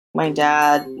My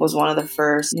dad was one of the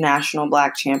first national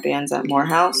black champions at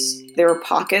Morehouse. There were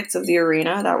pockets of the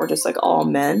arena that were just like all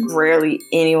men. Rarely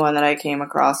anyone that I came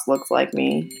across looked like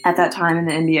me. At that time in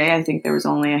the NBA, I think there was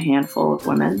only a handful of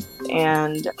women.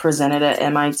 And presented at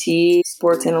MIT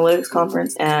Sports Analytics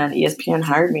Conference, and ESPN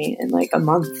hired me in like a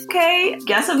month. Okay,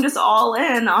 guess I'm just all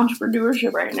in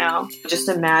entrepreneurship right now. Just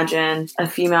imagine a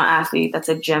female athlete that's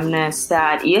a gymnast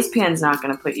that ESPN's not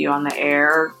going to put you on the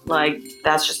air. Like,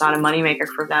 that's just not a moneymaker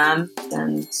for them.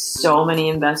 And so many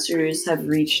investors have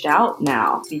reached out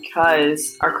now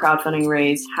because our crowdfunding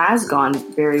raise has gone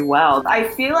very well. I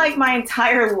feel like my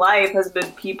entire life has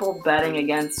been people betting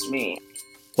against me.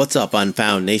 What's up,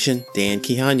 Unfound Nation? Dan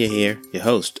Kihanya here, your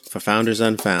host for Founders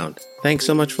Unfound. Thanks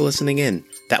so much for listening in.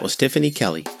 That was Tiffany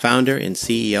Kelly, founder and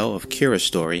CEO of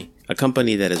Curastory, a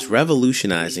company that is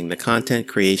revolutionizing the content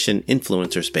creation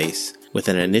influencer space with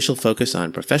an initial focus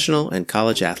on professional and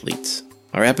college athletes.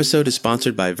 Our episode is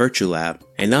sponsored by VirtuLab,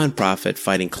 a nonprofit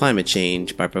fighting climate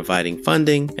change by providing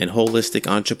funding and holistic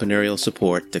entrepreneurial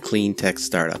support to clean tech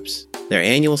startups. Their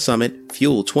annual summit,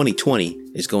 Fuel 2020,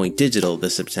 is going digital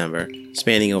this September,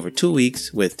 spanning over 2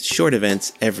 weeks with short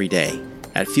events every day.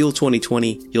 At Fuel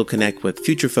 2020, you'll connect with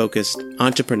future-focused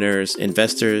entrepreneurs,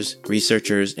 investors,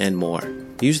 researchers, and more.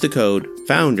 Use the code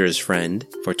FOUNDERSFRIEND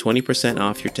for 20%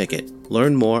 off your ticket.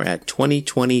 Learn more at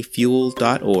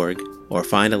 2020fuel.org or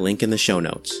find a link in the show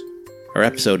notes. Our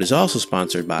episode is also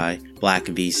sponsored by Black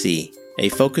VC, a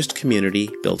focused community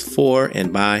built for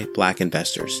and by Black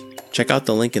investors. Check out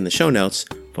the link in the show notes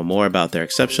for more about their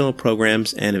exceptional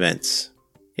programs and events.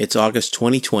 It's August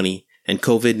 2020, and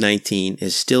COVID-19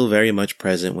 is still very much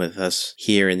present with us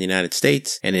here in the United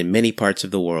States and in many parts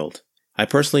of the world. I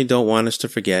personally don't want us to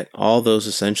forget all those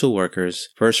essential workers,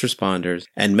 first responders,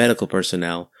 and medical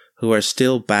personnel who are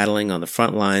still battling on the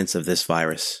front lines of this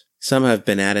virus. Some have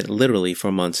been at it literally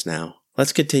for months now.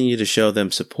 Let's continue to show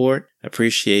them support,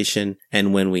 appreciation,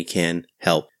 and when we can,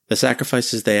 help. The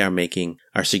sacrifices they are making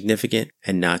are significant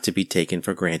and not to be taken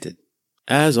for granted.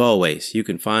 As always, you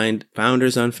can find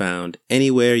Founders Unfound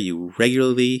anywhere you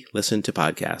regularly listen to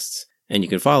podcasts. And you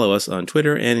can follow us on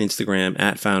Twitter and Instagram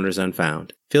at Founders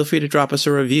Unfound. Feel free to drop us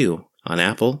a review on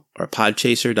Apple or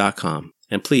podchaser.com.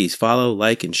 And please follow,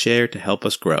 like, and share to help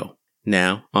us grow.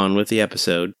 Now, on with the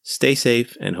episode. Stay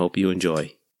safe and hope you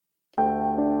enjoy.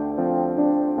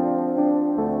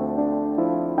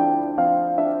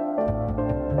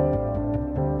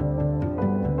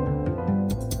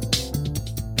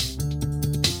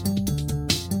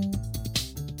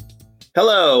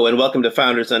 Hello, and welcome to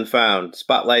Founders Unfound,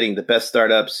 spotlighting the best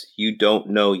startups you don't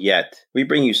know yet. We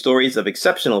bring you stories of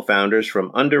exceptional founders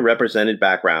from underrepresented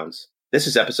backgrounds. This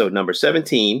is episode number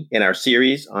 17 in our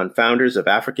series on founders of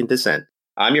African descent.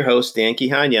 I'm your host, Dan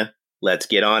Kihanya. Let's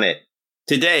get on it.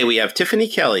 Today, we have Tiffany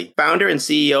Kelly, founder and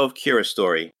CEO of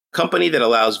Curastory, a company that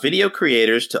allows video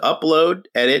creators to upload,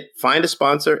 edit, find a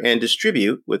sponsor, and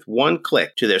distribute with one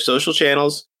click to their social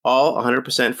channels, all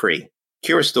 100% free.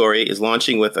 Curastory is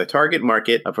launching with a target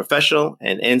market of professional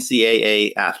and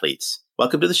NCAA athletes.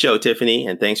 Welcome to the show, Tiffany,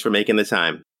 and thanks for making the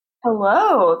time.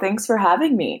 Hello, thanks for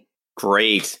having me.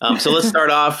 Great. So let's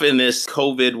start off in this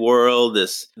COVID world,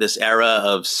 this era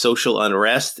of social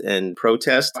unrest and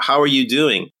protest. How are you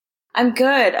doing? I'm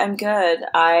good.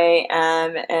 I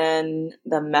am in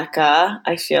the Mecca,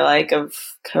 I feel like, of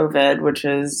COVID, which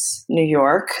is New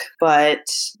York, but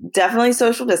definitely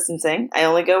social distancing. I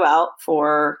only go out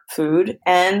for food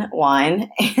and wine,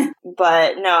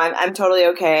 but no, I'm totally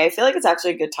okay. I feel like it's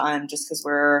actually a good time just because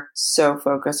we're so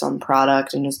focused on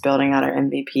product and just building out our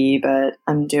MVP, but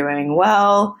I'm doing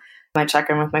well. I check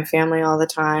in with my family all the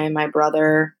time. My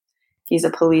brother, he's a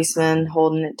policeman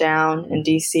holding it down in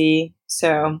DC.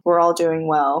 So we're all doing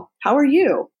well. How are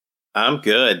you? I'm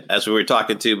good. As we were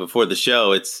talking to before the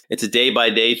show, it's a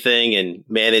day-by-day thing, and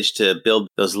manage to build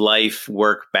those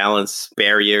life-work balance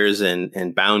barriers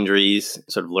and boundaries.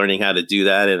 Sort of learning how to do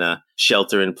that in a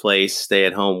shelter-in-place,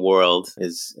 stay-at-home world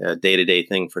is a day-to-day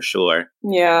thing for sure.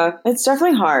 Yeah, it's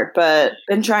definitely hard, but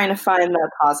been trying to find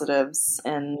the positives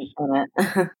in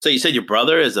it. So you said your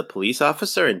brother is a police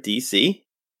officer in DC?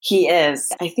 He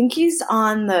is. I think he's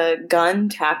on the gun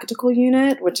tactical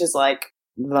unit, which is like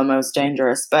the most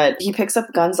dangerous, but he picks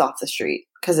up guns off the street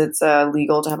because it's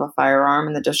legal to have a firearm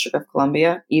in the District of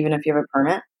Columbia, even if you have a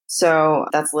permit. So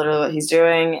that's literally what he's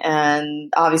doing.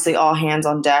 And obviously all hands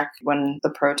on deck when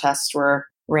the protests were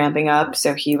ramping up.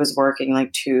 So he was working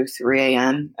like 2, 3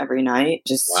 a.m. every night,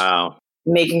 just wow,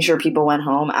 making sure people went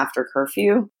home after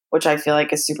curfew. which I feel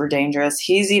like is super dangerous.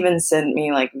 He's even sent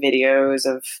me like videos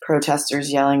of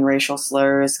protesters yelling racial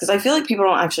slurs because I feel like people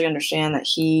don't actually understand that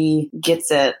he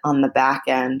gets it on the back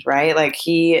end, right? Like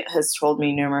he has told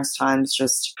me numerous times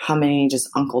just how many just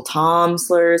Uncle Tom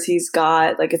slurs he's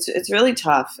got. Like it's really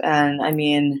tough. And I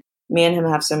mean, me and him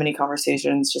have so many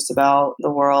conversations just about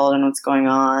the world and what's going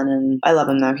on. And I love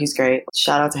him though. He's great.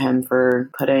 Shout out to him for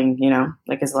putting,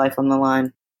 like his life on the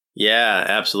line. Yeah,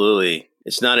 absolutely.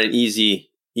 It's not an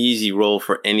easy role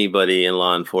for anybody in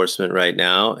law enforcement right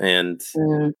now. And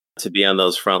to be on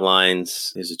those front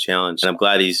lines is a challenge. And I'm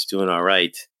glad he's doing all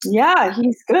right. Yeah,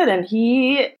 he's good. And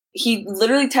he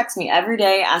literally texts me every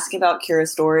day asking about Cura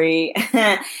Story,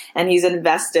 and he's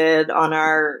invested on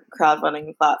our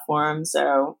crowdfunding platform.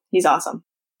 So he's awesome.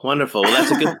 Wonderful. Well,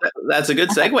 that's a good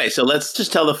segue. So let's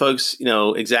just tell the folks,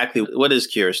 exactly what is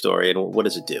Cura Story and what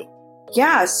does it do?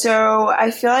 Yeah, so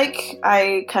I feel like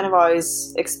I kind of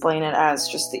always explain it as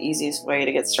just the easiest way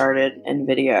to get started in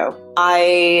video.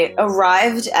 I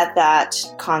arrived at that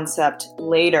concept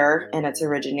later in its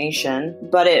origination,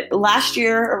 but last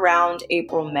year around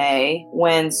April, May,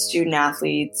 when student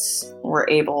athletes were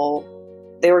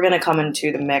they were going to come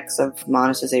into the mix of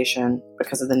monetization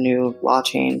because of the new law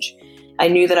change. I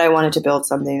knew that I wanted to build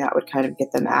something that would kind of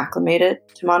get them acclimated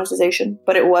to monetization.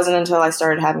 But it wasn't until I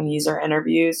started having user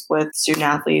interviews with student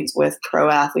athletes, with pro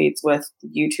athletes, with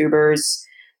YouTubers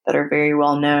that are very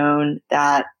well known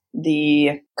that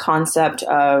the concept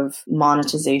of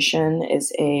monetization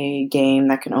is a game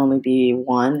that can only be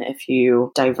won if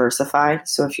you diversify.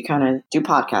 So if you kind of do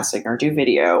podcasting or do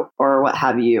video or what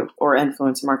have you, or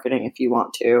influencer marketing if you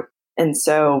want to. And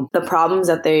so the problems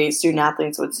that student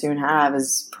athletes would soon have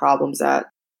is problems that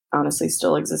honestly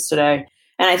still exist today.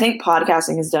 And I think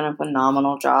podcasting has done a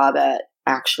phenomenal job at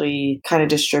actually kind of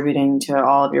distributing to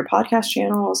all of your podcast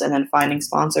channels and then finding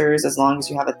sponsors as long as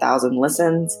you have 1,000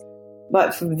 listens.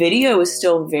 But video is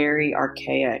still very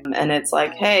archaic. And it's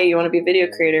like, hey, you want to be a video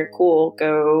creator? Cool,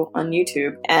 go on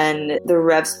YouTube. And the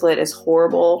rev split is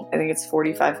horrible. I think it's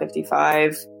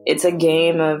 45-55. It's a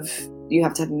game of you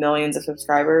have to have millions of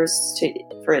subscribers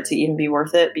for it to even be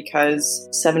worth it because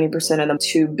 70% of them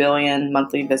 2 billion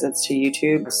monthly visits to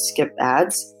YouTube skip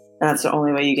ads. And that's the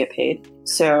only way you get paid.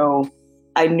 So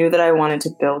I knew that I wanted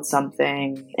to build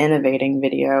something innovating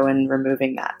video and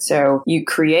removing that. So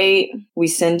we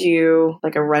send you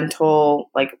like a rental,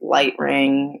 like light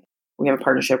ring. We have a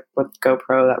partnership with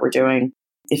GoPro that we're doing.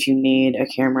 If you need a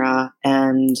camera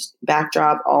and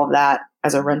backdrop, all of that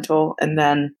as a rental, and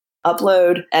then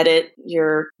upload, edit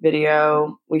your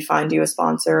video. We find you a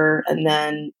sponsor, and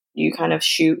then you kind of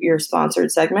shoot your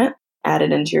sponsored segment, add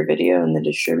it into your video, and then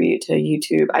distribute to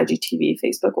YouTube, IGTV,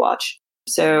 Facebook Watch.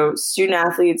 So student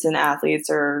athletes and athletes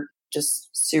are just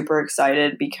super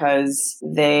excited because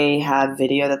they have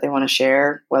video that they want to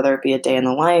share, whether it be a day in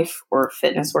the life or a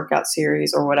fitness workout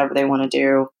series or whatever they want to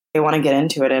do. They want to get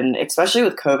into it. And especially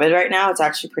with COVID right now, it's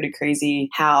actually pretty crazy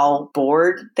how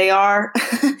bored they are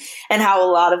and how a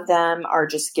lot of them are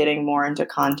just getting more into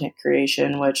content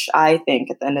creation, which I think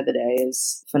at the end of the day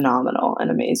is phenomenal and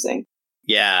amazing.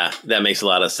 Yeah, that makes a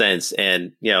lot of sense.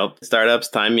 And, startups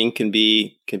timing can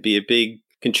be a big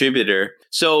contributor.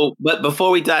 So, but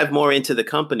before we dive more into the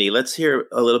company, let's hear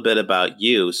a little bit about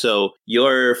you. So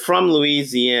you're from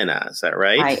Louisiana, is that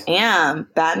right? I am.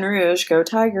 Baton Rouge, go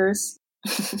Tigers.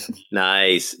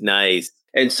 Nice.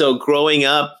 And so growing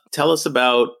up, tell us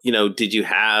about, did you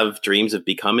have dreams of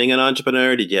becoming an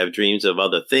entrepreneur? Did you have dreams of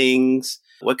other things?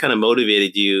 What kind of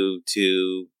motivated you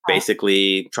to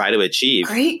basically try to achieve?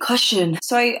 Great question.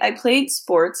 So I played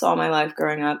sports all my life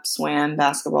growing up, swam,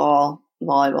 basketball,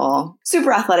 volleyball,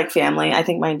 super athletic family. I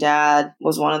think my dad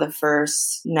was one of the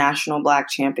first national black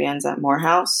champions at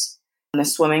Morehouse. The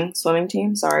swimming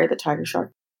team, the Tiger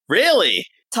Shark. Really?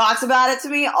 Talks about it to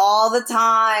me all the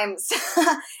time.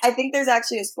 I think there's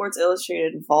actually a Sports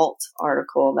Illustrated Vault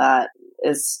article that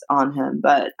is on him,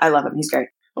 but I love him. He's great.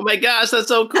 Oh my gosh, that's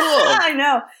so cool. I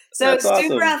know. So that's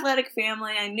super awesome. Athletic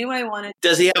family. I knew I wanted.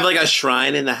 Does he have like a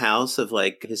shrine in the house of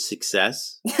like his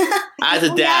success? As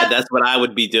a dad, that's what I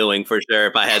would be doing for sure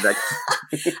if I had that.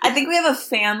 I think we have a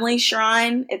family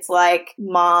shrine. It's like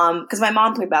mom, because my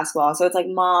mom played basketball. So it's like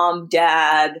mom,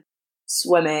 dad,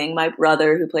 swimming, my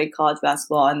brother who played college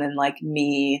basketball, and then like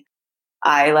me.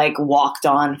 I like walked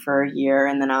on for a year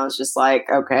and then I was just like,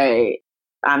 okay,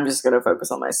 I'm just going to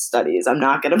focus on my studies. I'm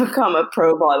not going to become a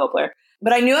pro volleyball player.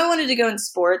 But I knew I wanted to go in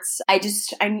sports. I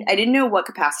didn't know what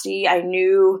capacity. I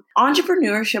knew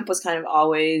entrepreneurship was kind of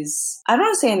always, I don't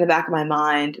want to say in the back of my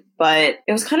mind, but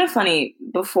it was kind of funny.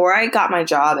 Before I got my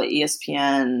job at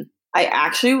ESPN, I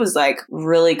actually was like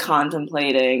really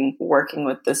contemplating working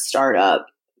with this startup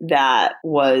that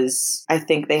was, I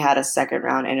think they had a second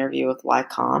round interview with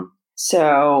YCOM.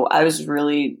 So I was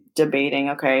really debating,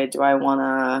 okay, do I want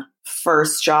a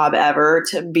first job ever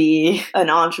to be an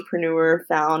entrepreneur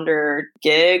founder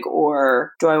gig,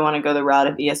 or do I want to go the route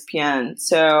of ESPN?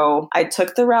 So I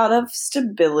took the route of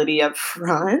stability up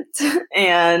front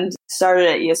and started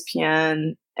at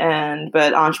ESPN.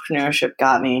 But entrepreneurship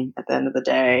got me at the end of the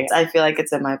day. I feel like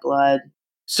it's in my blood.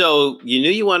 So you knew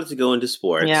you wanted to go into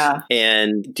sports. Yeah.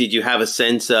 And did you have a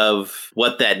sense of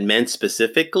what that meant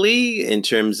specifically in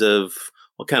terms of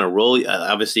what kind of role?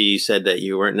 Obviously, you said that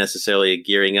you weren't necessarily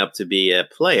gearing up to be a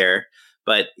player,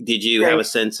 but did you have a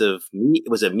sense of,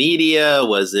 was it media?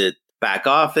 Was it back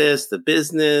office, the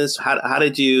business? How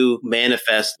did you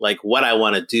manifest like what I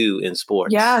want to do in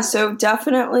sports? Yeah, so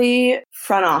definitely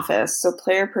front office. So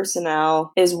player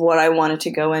personnel is what I wanted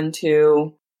to go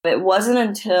into. It wasn't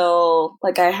until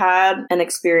like I had an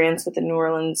experience with the New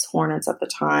Orleans Hornets at the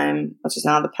time, which is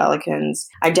now the Pelicans.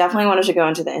 I definitely wanted to go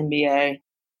into the NBA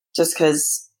just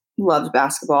because loved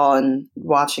basketball and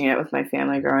watching it with my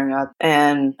family growing up.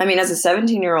 And I mean, as a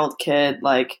 17-year-old kid,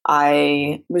 like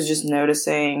I was just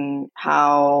noticing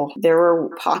how there were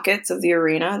pockets of the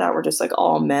arena that were just like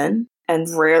all men, and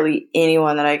rarely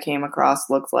anyone that I came across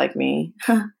looked like me.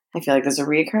 I feel like there's a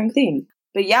reoccurring theme.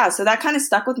 But yeah, so that kind of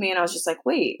stuck with me, and I was just like,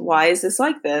 wait, why is this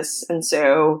like this? And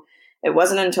so it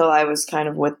wasn't until I was kind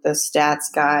of with the stats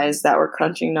guys that were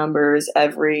crunching numbers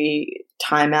every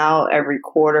timeout, every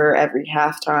quarter, every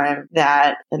halftime,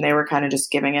 and they were kind of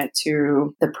just giving it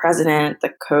to the president,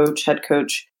 the coach, head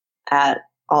coach at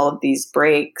all of these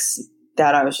breaks,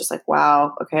 that I was just like,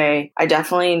 wow, okay, I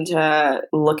definitely need to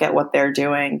look at what they're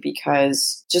doing,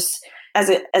 because just as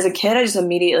a kid, I just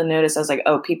immediately noticed, I was like,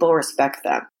 oh, people respect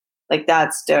them. Like,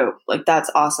 that's dope. Like, that's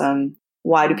awesome.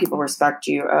 Why do people respect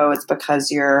you? Oh, it's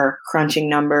because you're crunching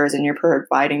numbers and you're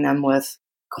providing them with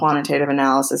quantitative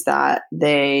analysis that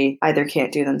they either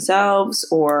can't do themselves,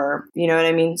 or, you know what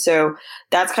I mean? So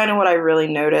that's kind of what I really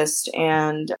noticed.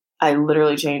 And I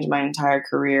literally changed my entire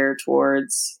career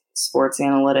towards sports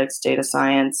analytics, data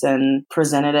science, and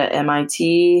presented at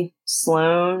MIT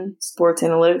Sloan Sports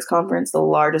Analytics Conference, the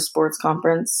largest sports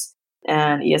conference.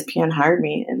 And ESPN hired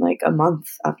me in like a month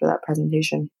after that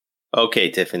presentation.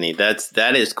 Okay, Tiffany,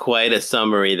 that is quite a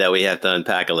summary that we have to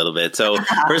unpack a little bit. So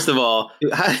first of all,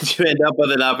 how did you end up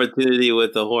with an opportunity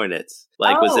with the Hornets?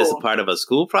 Like, was this a part of a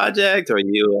school project, or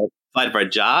you applied for a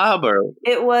job, or?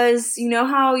 It was, you know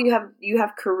how you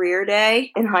have career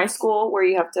day in high school where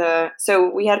you have to, so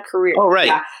we had career. Oh, right.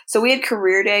 Yeah. So we had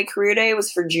career day. Career day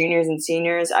was for juniors and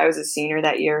seniors. I was a senior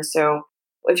that year. So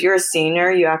if you're a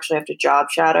senior, you actually have to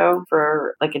job shadow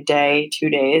for like a day, 2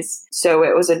 days. So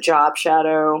it was a job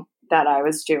shadow that I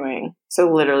was doing.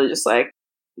 So literally just like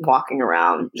walking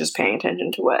around, just paying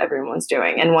attention to what everyone's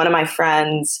doing. And one of my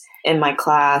friends in my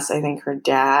class, I think her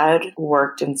dad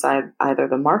worked inside either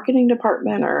the marketing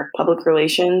department or public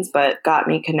relations, but got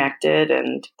me connected,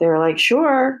 and they were like,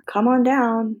 sure, come on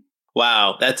down.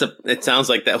 Wow. It sounds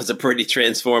like that was a pretty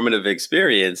transformative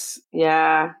experience.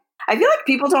 Yeah. I feel like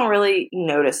people don't really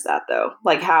notice that, though.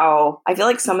 Like how I feel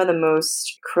like some of the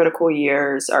most critical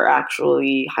years are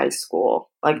actually high school,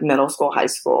 like middle school, high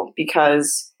school,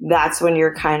 because that's when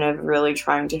you're kind of really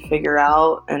trying to figure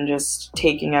out and just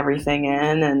taking everything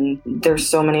in. And there's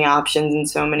so many options and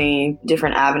so many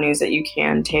different avenues that you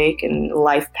can take and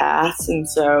life paths. And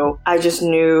so I just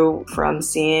knew from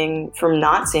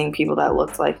not seeing people that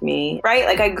looked like me, right?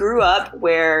 Like I grew up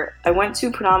where I went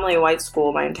to predominantly white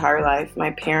school my entire life.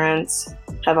 My parents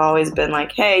have always been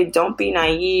like, hey, don't be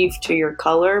naive to your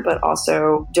color, but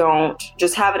also don't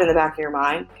just have it in the back of your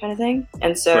mind kind of thing.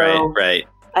 And so, right.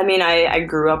 I mean, I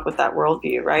grew up with that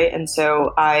worldview, right? And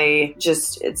so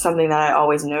it's something that I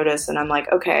always notice. And I'm like,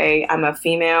 okay, I'm a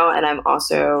female and I'm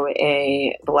also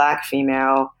a Black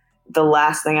female. The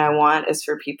last thing I want is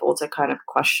for people to kind of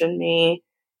question me.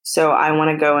 So I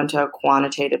want to go into a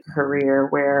quantitative career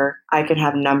where I can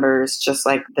have numbers just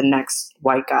like the next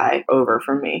white guy over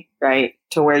from me, right?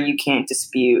 To where you can't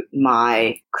dispute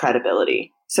my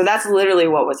credibility. So that's literally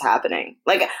what was happening.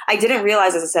 Like, I didn't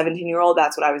realize as a 17-year-old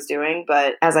that's what I was doing.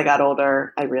 But as I got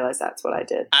older, I realized that's what I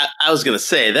did. I was going to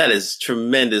say that is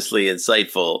tremendously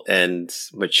insightful and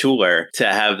mature to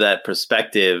have that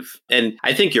perspective. And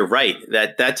I think you're right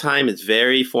that time is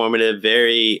very formative,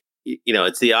 very,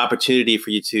 it's the opportunity for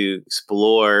you to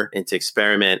explore and to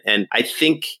experiment. And I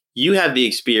think you have the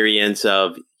experience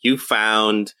of you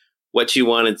found what you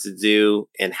wanted to do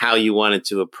and how you wanted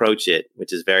to approach it,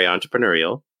 which is very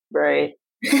entrepreneurial. Right.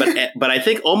 But I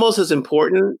think almost as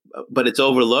important, but it's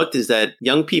overlooked, is that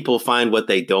young people find what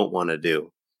they don't want to do.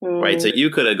 Right. So you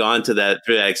could have gone through that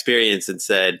experience and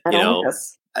said,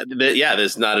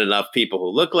 there's not enough people who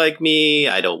look like me.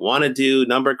 I don't want to do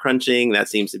number crunching. That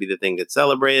seems to be the thing that's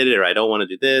celebrated, or I don't want to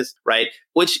do this, right?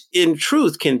 Which in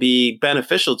truth can be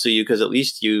beneficial to you because at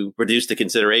least you reduce the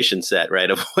consideration set,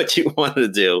 right, of what you want to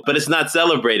do. But it's not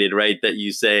celebrated, right, that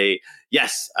you say,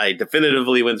 yes, I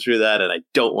definitively went through that and I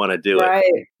don't want to do it.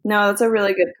 Right. No, that's a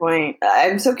really good point.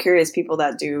 I'm so curious, people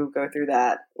that do go through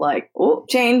that, like, oh,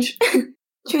 change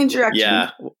direction.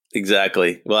 Yeah.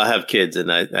 Exactly. Well, I have kids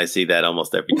and I see that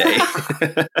almost every day.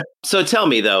 So tell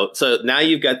me though, so now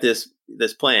you've got this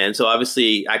plan. So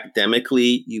obviously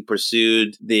academically you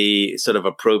pursued the sort of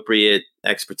appropriate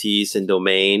expertise and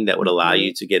domain that would allow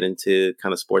you to get into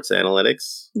kind of sports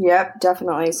analytics. Yep,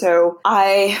 definitely. So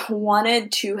I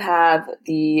wanted to have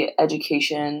the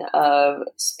education of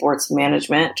sports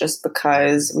management just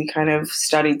because we kind of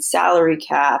studied salary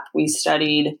cap. We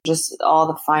studied just all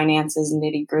the finances,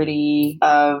 nitty gritty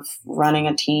of running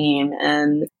a team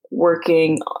and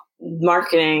working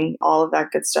marketing, all of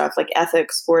that good stuff, like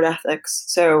ethics, sport ethics.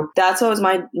 So that's what was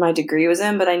my degree was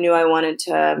in, but I knew I wanted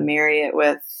to marry it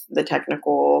with the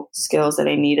technical skills that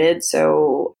I needed.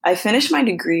 So I finished my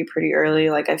degree pretty early.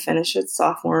 Like I finished it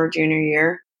sophomore or junior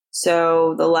year.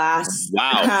 So the last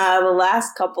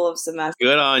couple of semesters.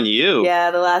 Good on you.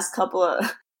 Yeah, the last couple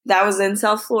of that was in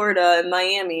South Florida and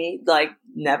Miami, like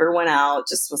never went out,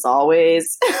 just was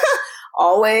always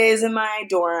always in my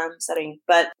dorm setting.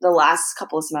 But the last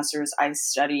couple of semesters, I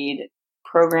studied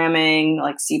programming,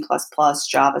 like C++,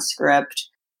 JavaScript,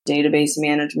 database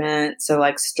management. So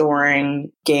like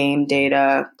storing game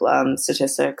data,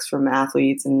 statistics from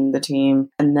athletes and the team.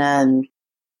 And then,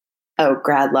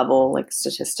 grad level, like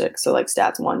statistics. So like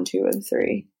stats 1, 2, and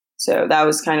 3. So that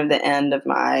was kind of the end of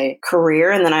my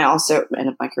career. And then I also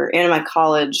ended my career and my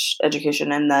college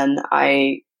education. And then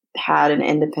I had an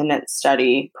independent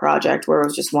study project where it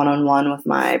was just one-on-one with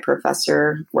my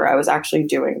professor, where I was actually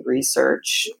doing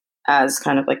research as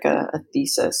kind of like a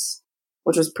thesis,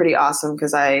 which was pretty awesome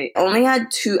because I only had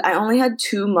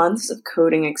 2 months of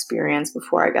coding experience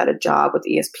before I got a job with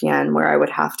ESPN where I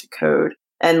would have to code.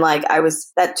 And like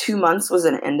that 2 months was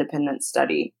an independent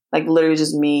study, like literally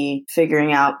just me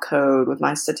figuring out code with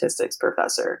my statistics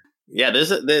professor. Yeah,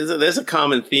 there's a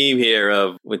common theme here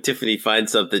of when Tiffany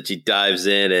finds something, she dives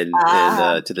in and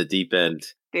to the deep end.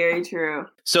 Very true.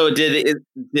 So did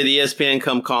ESPN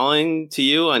come calling to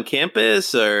you on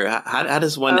campus, or how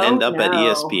does one end up at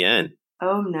ESPN?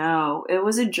 Oh no, it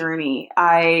was a journey.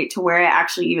 To where I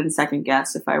actually even second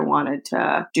guessed if I wanted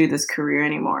to do this career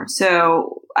anymore.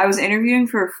 So I was interviewing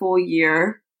for a full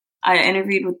year. I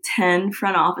interviewed with 10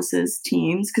 front offices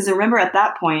teams because I remember at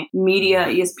that point, media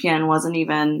ESPN wasn't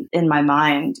even in my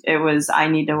mind. It was, I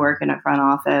need to work in a front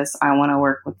office. I want to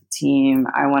work with the team.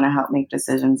 I want to help make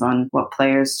decisions on what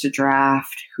players to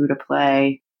draft, who to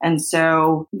play. And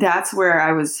so that's where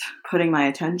I was putting my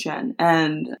attention.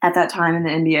 And at that time in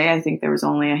the NBA, I think there was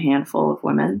only a handful of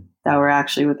women that were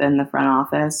actually within the front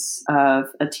office of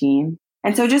a team.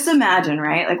 And so just imagine,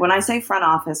 right? Like when I say front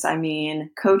office, I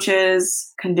mean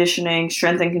coaches, conditioning,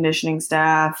 strength and conditioning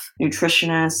staff,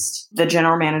 nutritionist, the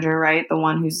general manager, right? The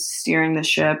one who's steering the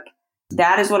ship.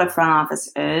 That is what a front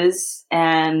office is.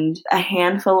 And a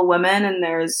handful of women, and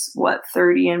there's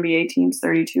 30 NBA teams,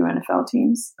 32 NFL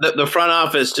teams. The front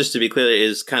office, just to be clear,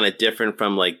 is kind of different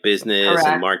from like business Correct.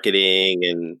 And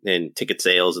marketing and ticket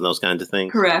sales and those kinds of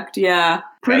things. Correct. Yeah.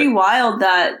 Pretty wild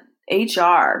that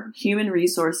HR, human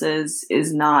resources,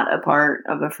 is not a part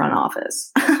of the front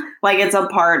office. Like it's a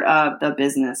part of the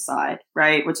business side,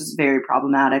 right? Which is very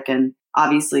problematic. And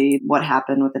obviously what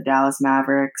happened with the Dallas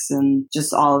Mavericks and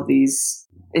just all of these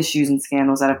issues and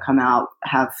scandals that have come out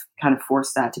have kind of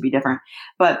forced that to be different.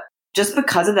 But just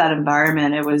because of that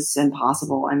environment, it was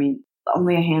impossible. I mean,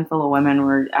 only a handful of women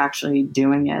were actually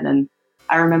doing it. And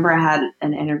I remember I had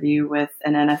an interview with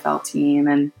an NFL team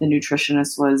and the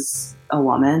nutritionist was a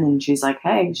woman and she's like,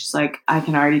 hey, I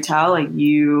can already tell like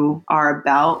you are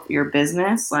about your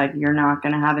business. Like you're not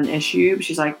going to have an issue.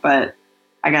 She's like, but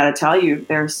I got to tell you,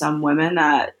 there are some women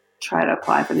that try to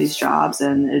apply for these jobs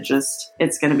and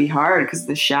it's going to be hard because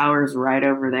the shower's right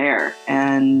over there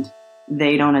and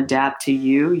they don't adapt to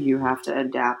you. You have to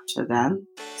adapt to them.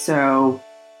 So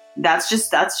it's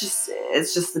just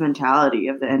the mentality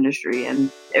of the industry.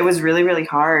 And it was really, really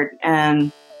hard.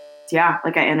 And yeah,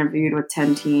 like I interviewed with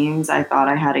 10 teams. I thought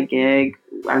I had a gig.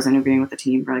 I was interviewing with a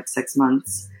team for like 6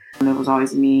 months. And it was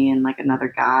always me and like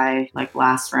another guy, like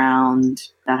last round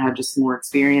that had just more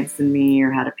experience than me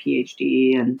or had a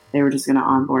PhD and they were just going to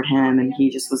onboard him. And he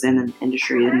just was in an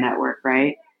industry and network,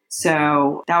 right?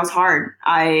 So that was hard.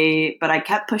 But I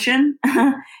kept pushing,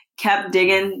 kept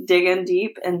digging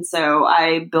deep. And so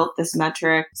I built this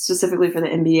metric specifically for the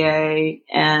NBA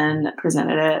and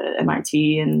presented it at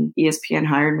MIT, and ESPN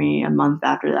hired me a month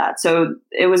after that. So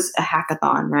it was a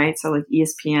hackathon, right? So like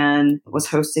ESPN was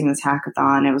hosting this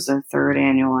hackathon. It was their third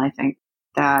annual, I think,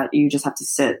 that you just have to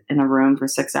sit in a room for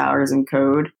 6 hours and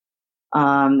code,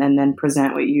 and then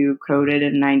present what you coded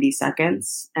in 90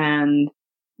 seconds. And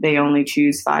they only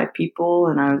choose 5 people,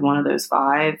 and I was one of those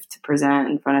 5 to present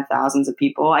in front of thousands of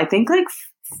people. I think like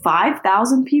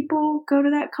 5,000 people go to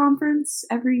that conference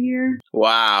every year.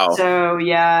 Wow. So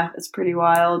yeah, it's pretty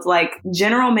wild. Like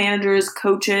general managers,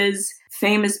 coaches,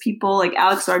 famous people like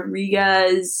Alex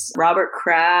Rodriguez, Robert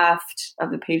Kraft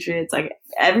of the Patriots, like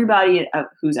everybody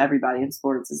who's everybody in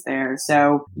sports is there.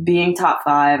 So being top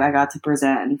 5, I got to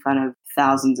present in front of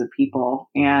thousands of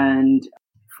people. And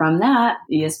from that,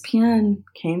 ESPN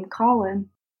came calling,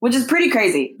 which is pretty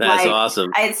crazy. That's like,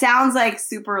 awesome. It sounds like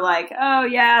super like, oh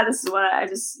yeah, this is what I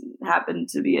just happened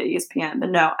to be at ESPN. But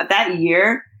no, that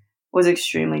year was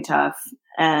extremely tough.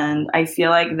 And I feel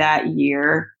like that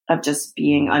year of just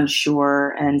being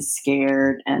unsure and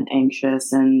scared and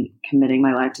anxious and committing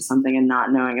my life to something and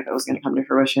not knowing if it was going to come to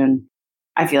fruition,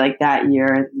 I feel like that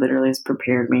year literally has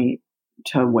prepared me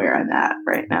to where I'm at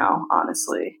right now,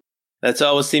 honestly. That's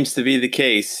always seems to be the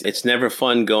case. It's never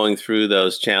fun going through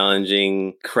those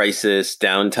challenging crisis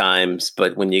downtimes,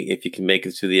 but if you can make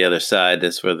it to the other side,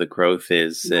 that's where the growth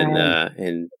is. Right.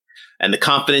 And the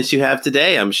confidence you have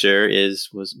today, I'm sure,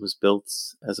 was built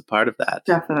as a part of that.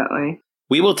 Definitely.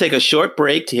 We will take a short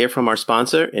break to hear from our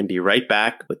sponsor and be right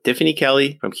back with Tiffany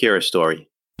Kelly from Curastory.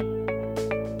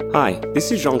 Hi,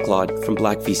 this is Jean-Claude from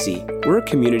Black VC. We're a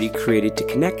community created to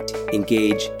connect,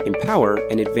 engage, empower,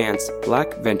 and advance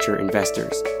Black venture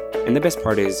investors. And the best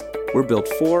part is, we're built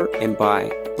for and by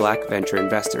Black venture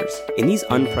investors. In these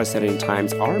unprecedented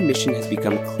times, our mission has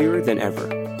become clearer than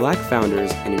ever. Black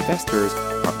founders and investors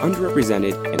are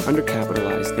underrepresented and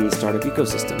undercapitalized in the startup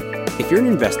ecosystem. If you're an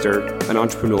investor, an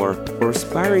entrepreneur, or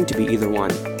aspiring to be either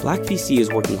one, Black VC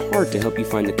is working hard to help you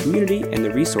find the community and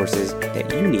the resources that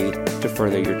you need to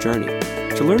further your journey.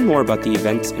 To learn more about the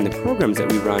events and the programs that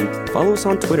we run, follow us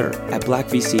on Twitter at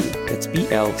BlackVC, that's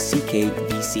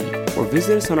BLCKVC, or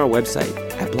visit us on our website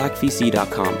at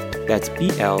blackvc.com, that's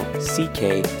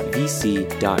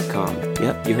BLCKVC.com.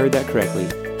 Yep, you heard that correctly,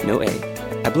 no A.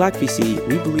 At Black VC,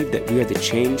 we believe that we are the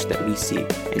change that we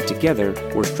seek, and together,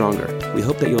 we're stronger. We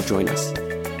hope that you'll join us.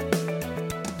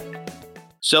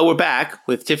 So we're back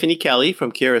with Tiffany Kelly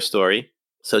from Curastory.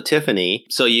 So Tiffany,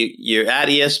 you're at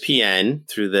ESPN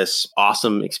through this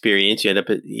awesome experience. You end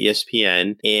up at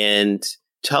ESPN, and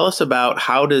tell us about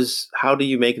how do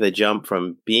you make the jump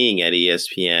from being at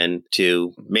ESPN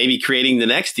to maybe creating the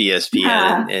next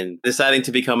ESPN and deciding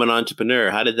to become an entrepreneur?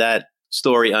 How did that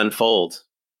story unfold?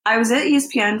 I was at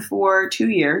ESPN for 2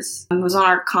 years. I was on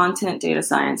our content data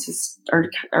science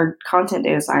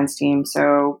team.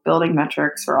 So building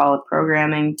metrics for all of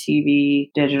programming, TV,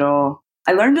 digital.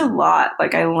 I learned a lot.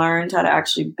 Like I learned how to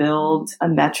actually build a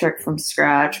metric from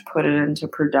scratch, put it into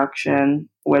production,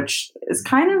 which is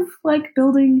kind of like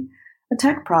building a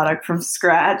tech product from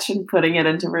scratch and putting it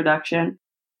into production.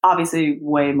 Obviously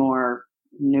way more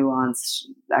nuanced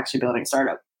actually building a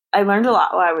startup. I learned a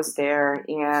lot while I was there,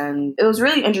 and it was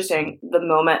really interesting. The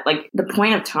moment, like the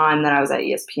point of time that I was at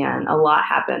ESPN, a lot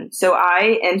happened. So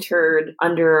I entered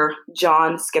under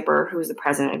John Skipper, who was the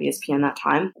president of ESPN that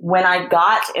time. When I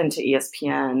got into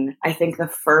ESPN, I think the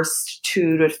first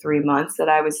 2 to 3 months that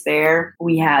I was there,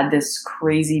 we had this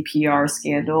crazy PR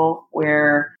scandal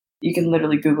where you can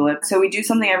literally Google it. So we do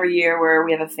something every year where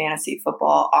we have a fantasy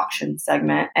football auction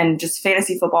segment and just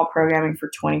fantasy football programming for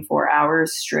 24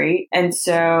 hours straight. And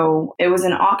so it was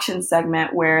an auction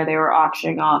segment where they were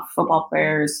auctioning off football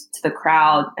players to the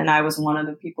crowd. And I was one of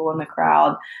the people in the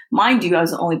crowd. Mind you, I was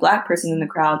the only Black person in the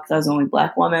crowd because I was the only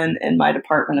Black woman in my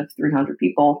department of 300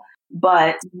 people.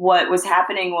 But what was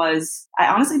happening was, I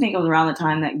honestly think it was around the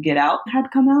time that Get Out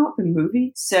had come out, the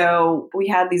movie. So we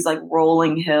had these like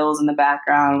rolling hills in the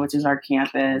background, which is our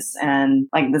campus, and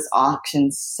like this auction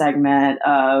segment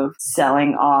of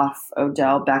selling off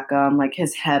Odell Beckham, like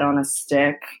his head on a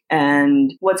stick.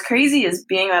 And what's crazy is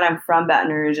being that I'm from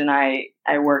Baton Rouge and I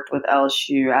worked with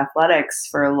LSU athletics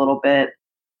for a little bit.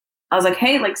 I was like,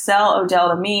 hey, like sell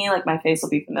Odell to me, like my face will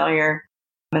be familiar.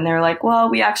 And they're like, well,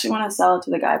 we actually want to sell it to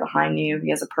the guy behind you. He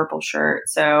has a purple shirt,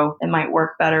 so it might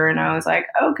work better. And I was like,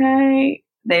 okay.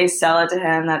 They sell it to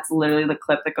him. That's literally the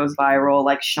clip that goes viral.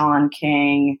 Like Sean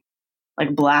King,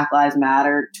 like Black Lives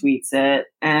Matter tweets it.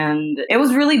 And it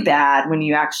was really bad when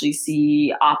you actually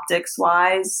see optics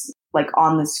wise. like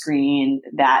on the screen,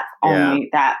 that only,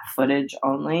 that footage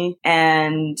only.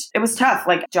 And it was tough.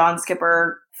 Like John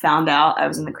Skipper found out I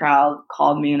was in the crowd,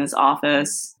 called me in his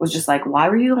office, was just like, why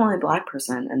were you the only Black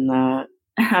person in the...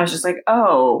 I was just like,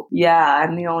 oh, yeah,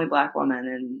 I'm the only Black woman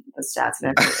in the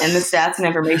stats and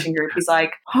information group. He's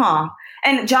like, huh.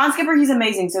 And John Skipper, he's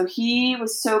amazing. So he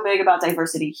was so big about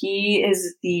diversity. He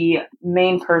is the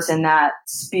main person that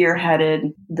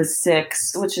spearheaded the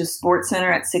 6, which is Sports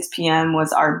Center at 6 p.m.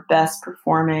 was our best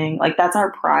performing. Like, that's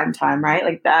our prime time, right?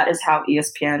 Like, that is how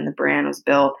ESPN, the brand, was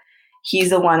built.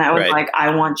 He's the one that was like,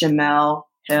 I want Jemele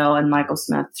Hill and Michael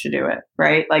Smith to do it,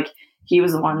 right? Like, he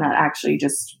was the one that actually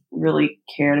just really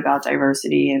cared about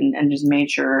diversity and just made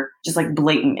sure, just like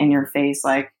blatant in your face,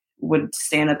 like would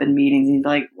stand up in meetings and he'd be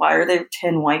like, why are there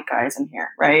 10 white guys in here?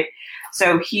 Right.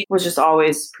 So he was just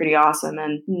always pretty awesome,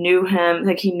 and knew him,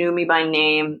 like he knew me by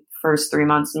name first 3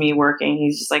 months of me working.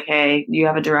 He's just like, hey, you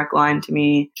have a direct line to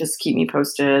me. Just keep me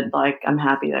posted. Like, I'm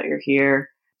happy that you're here.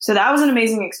 So that was an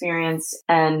amazing experience.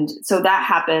 And so that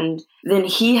happened. Then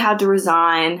he had to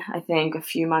resign, I think, a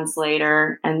few months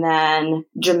later. And then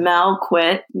Jemele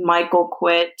quit. Michael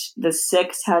quit. The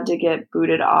 6 had to get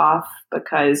booted off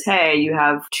because, hey, you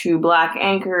have 2 Black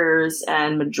anchors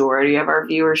and majority of our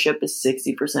viewership is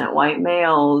 60% white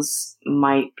males.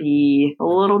 Might be a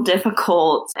little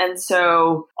difficult. And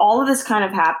so all of this kind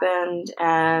of happened,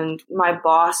 and my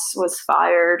boss was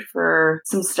fired for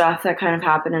some stuff that kind of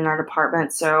happened in our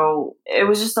department. So it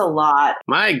was just a lot.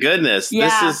 My goodness.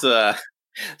 Yeah.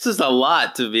 This is a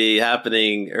lot to be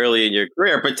happening early in your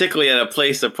career, particularly at a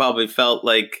place that probably felt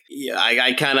like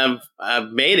I kind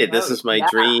of made it. This is my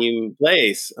dream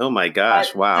place. Oh my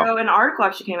gosh. Wow. So an article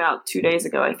actually came out 2 days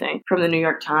ago, I think, from the New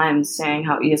York Times saying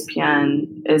how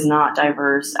ESPN is not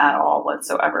diverse at all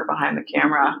whatsoever behind the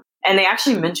camera. And they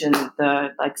actually mentioned the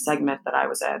segment that I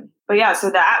was in. But yeah, so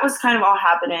that was kind of all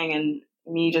happening, and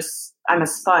me just, I'm a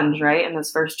sponge, right? In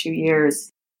those first 2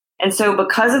 years. And so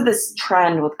because of this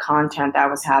trend with content that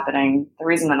was happening, the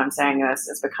reason that I'm saying this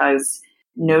is because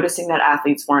noticing that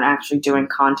athletes weren't actually doing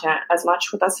content as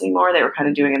much with us anymore. They were kind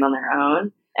of doing it on their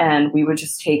own. And we would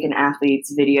just take an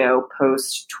athlete's video,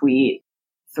 post, tweet,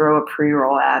 throw a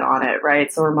pre-roll ad on it,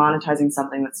 right? So we're monetizing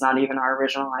something that's not even our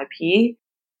original IP.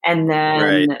 And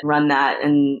then run that.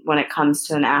 And when it comes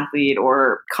to an athlete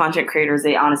or content creators,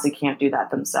 they honestly can't do that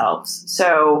themselves.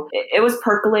 So it was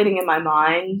percolating in my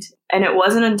mind. And it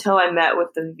wasn't until I met with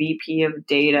the VP of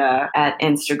data at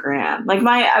Instagram.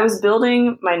 I was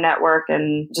building my network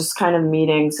and just kind of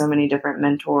meeting so many different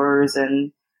mentors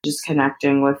and just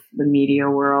connecting with the media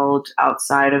world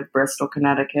outside of Bristol,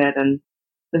 Connecticut. And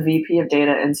the VP of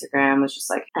data at Instagram was just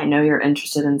like, I know you're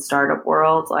interested in startup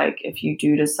world. Like, if you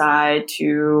do decide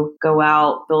to go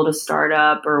out, build a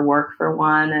startup or work for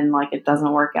one, and it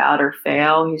doesn't work out or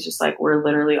fail, he's just like, we're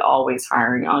literally always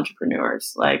hiring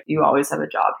entrepreneurs. Like, you always have a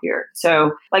job here.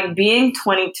 So being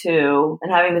 22 and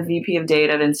having the VP of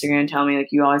data at Instagram tell me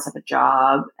you always have a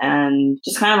job and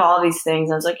just kind of all these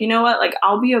things. I was like, you know what?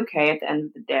 I'll be okay at the end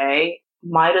of the day.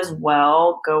 Might as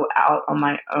well go out on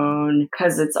my own,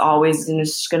 because it's always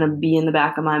just going to be in the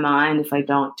back of my mind if I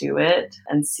don't do it,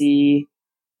 and see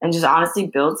and just honestly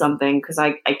build something, because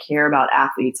I care about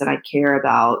athletes and I care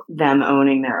about them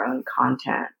owning their own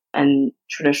content, and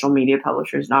traditional media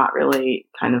publishers not really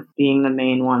kind of being the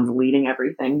main ones leading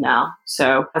everything now.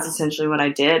 So that's essentially what I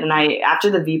did. And after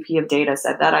the VP of data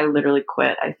said that, I literally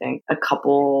quit, I think, a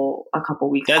couple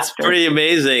weeks That's after. Pretty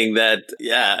amazing that,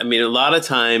 I mean, a lot of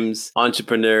times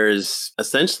entrepreneurs,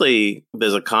 essentially,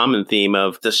 there's a common theme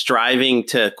of the striving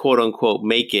to quote unquote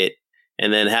make it,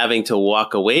 and then having to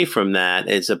walk away from that.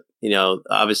 It's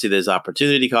obviously there's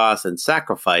opportunity cost and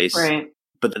sacrifice. Right.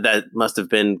 But that must have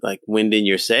been wind in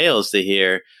your sails to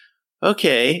hear,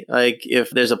 okay, if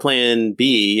there's a plan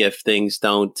B, if things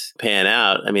don't pan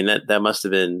out, I mean, that must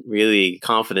have been really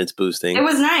confidence boosting. It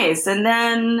was nice. And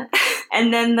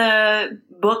then the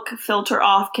book Filter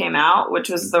Off came out, which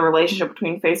was the relationship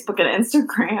between Facebook and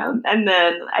Instagram. And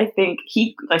then I think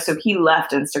he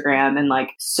left Instagram, and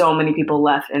so many people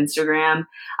left Instagram.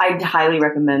 I'd highly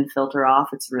recommend Filter Off.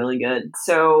 It's really good.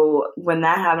 So when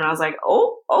that happened, I was like,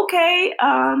 oh, okay.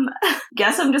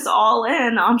 Guess I'm just all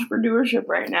in entrepreneurship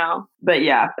right now. But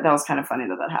yeah, that was kind of funny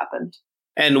that happened.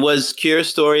 And was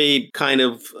CuraStory kind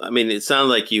of, I mean, it sounded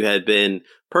like you had been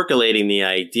percolating the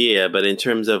idea, but in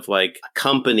terms of a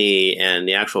company and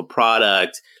the actual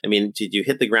product, I mean, did you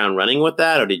hit the ground running with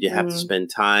that, or did you have to spend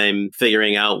time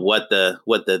figuring out what the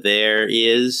there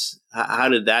is? How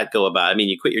did that go about? I mean,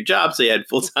 you quit your job, so you had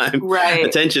full-time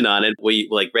attention on it. Were you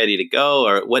ready to go,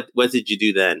 or what did you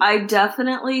do then? I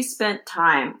definitely spent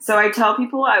time. So I tell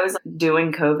people I was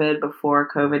doing COVID before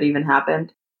COVID even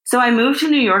happened. So I moved to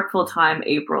New York full-time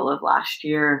April of last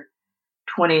year,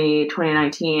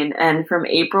 2019. And from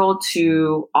April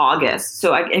to August,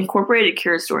 so I incorporated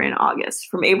Curious Story in August.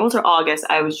 From April to August,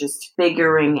 I was just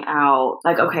figuring out,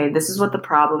 like, okay, this is what the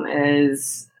problem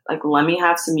is. Like, let me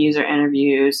have some user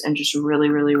interviews and just really,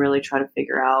 really, really try to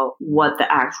figure out what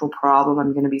the actual problem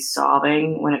I'm going to be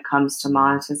solving when it comes to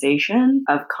monetization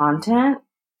of content.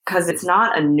 Because it's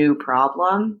not a new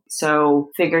problem.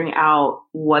 So figuring out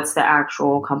what's the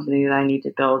actual company that I need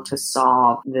to build to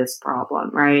solve this problem,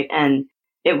 right? And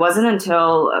it wasn't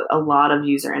until a lot of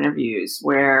user interviews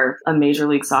where a Major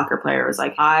League Soccer player was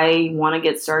like, I want to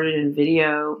get started in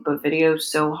video, but video is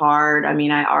so hard. I mean,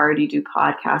 I already do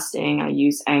podcasting. I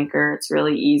use Anchor. It's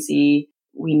really easy.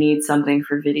 We need something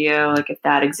for video. Like, if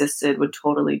that existed, would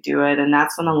totally do it. And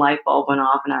that's when the light bulb went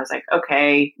off and I was like,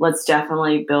 okay, let's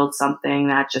definitely build something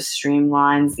that just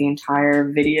streamlines the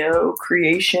entire video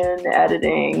creation,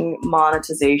 editing,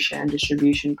 monetization,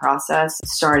 distribution process,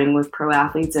 starting with pro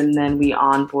athletes. And then we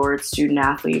onboard student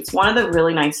athletes. One of the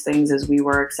really nice things is we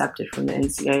were accepted from the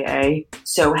NCAA.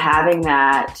 So having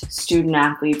that student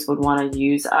athletes would want to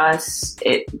use us,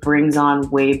 it brings on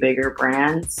way bigger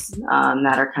brands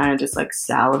that are kind of just like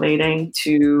salivating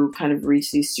to kind of reach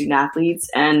these student athletes.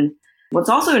 And what's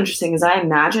also interesting is I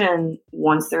imagine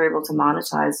once they're able to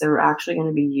monetize, they're actually going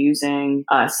to be using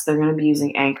us. They're going to be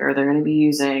using Anchor. They're going to be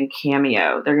using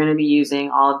Cameo. They're going to be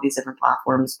using all of these different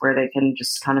platforms where they can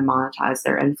just kind of monetize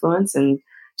their influence and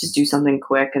just do something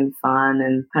quick and fun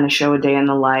and kind of show a day in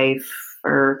the life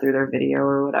or through their video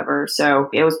or whatever. So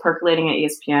it was percolating at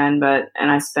ESPN, and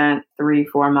I spent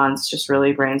 3-4 months just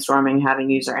really brainstorming,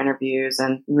 having user interviews,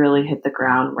 and really hit the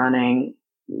ground running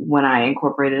when I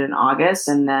incorporated in August,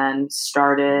 and then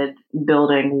started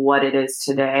building what it is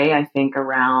today, I think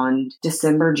around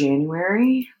December,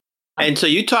 January. And so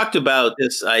you talked about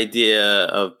this idea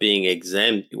of being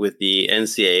exempt with the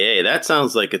NCAA. That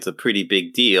sounds like it's a pretty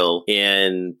big deal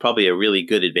and probably a really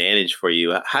good advantage for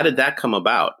you. How did that come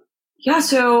about? Yeah,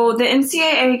 so the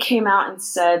NCAA came out and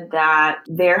said that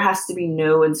there has to be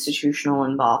no institutional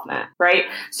involvement, right?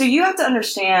 So you have to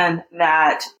understand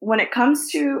that when it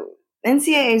comes to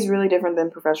NCAA is really different than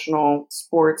professional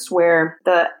sports, where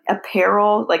the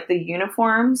apparel, like the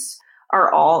uniforms,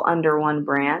 are all under one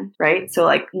brand, right? So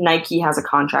like Nike has a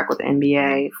contract with the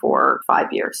NBA for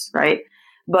 5 years, right?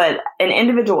 But an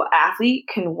individual athlete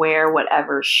can wear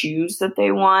whatever shoes that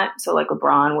they want. So like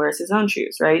LeBron wears his own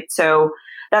shoes, right? So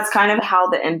that's kind of how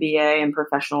the NBA and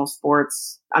professional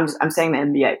sports, I'm saying the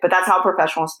NBA, but that's how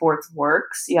professional sports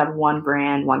works. You have one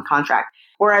brand, one contract.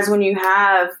 Whereas when you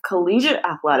have collegiate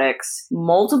athletics,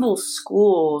 multiple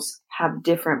schools have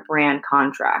different brand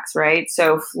contracts, right?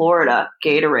 So Florida,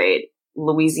 Gatorade,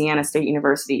 Louisiana State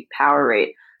University,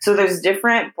 Powerade. So there's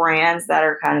different brands that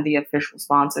are kind of the official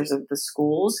sponsors of the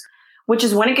schools, which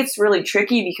is when it gets really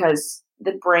tricky because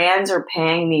the brands are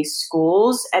paying these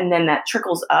schools, and then that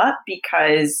trickles up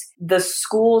because the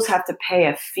schools have to pay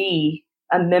a fee,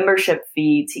 a membership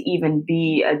fee, to even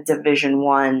be a Division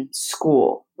I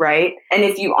school, right? And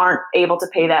if you aren't able to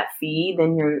pay that fee,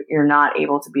 then you're not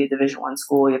able to be a Division I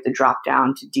school. You have to drop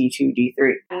down to D2,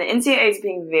 D3. And the NCAA is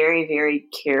being very, very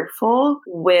careful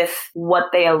with what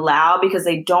they allow because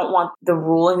they don't want the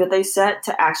ruling that they set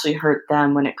to actually hurt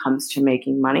them when it comes to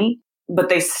making money. But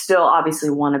they still obviously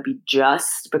want to be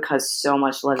just because so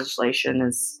much legislation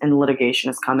and litigation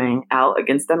is coming out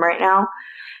against them right now.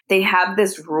 They have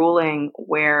this ruling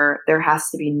where there has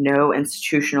to be no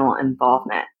institutional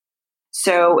involvement.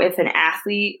 So if an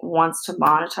athlete wants to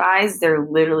monetize, they're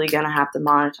literally going to have to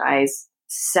monetize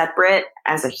separate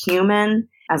as a human,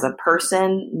 as a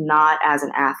person, not as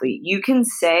an athlete. You can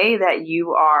say that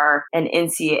you are an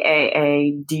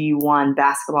NCAA D1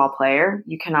 basketball player.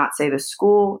 You cannot say the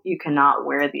school. You cannot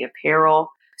wear the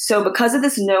apparel. So because of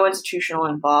this no institutional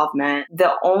involvement,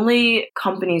 the only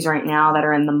companies right now that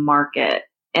are in the market,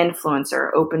 influencer,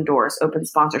 open doors, open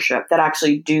sponsorship, that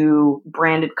actually do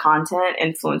branded content,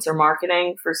 influencer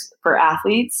marketing for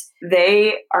athletes,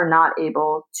 they are not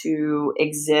able to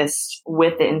exist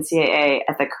with the NCAA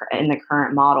in the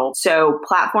current model. So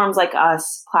platforms like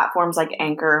us, platforms like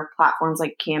Anchor, platforms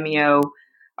like Cameo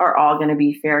are all going to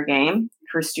be fair game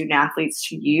for student athletes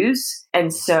to use.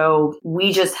 And so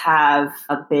we just have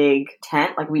a big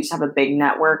tent, like we just have a big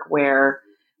network where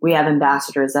we have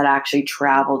ambassadors that actually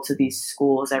travel to these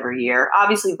schools every year,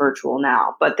 obviously virtual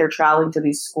now, but they're traveling to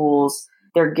these schools.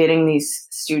 They're getting these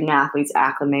student athletes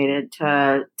acclimated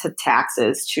to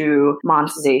taxes, to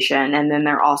monetization, and then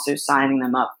they're also signing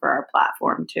them up for our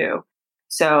platform too.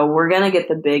 So we're going to get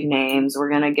the big names. We're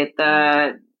going to get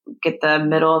the get the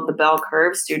middle of the bell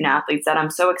curve student athletes that I'm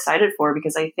so excited for,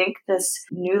 because I think this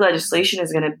new legislation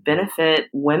is going to benefit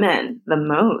women the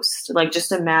most. Like,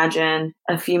 just imagine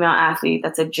a female athlete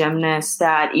that's a gymnast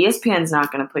that ESPN's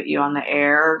not going to put you on the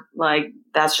air. Like,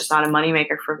 that's just not a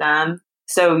moneymaker for them.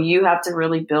 So you have to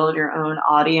really build your own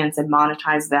audience and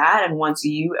monetize that. And once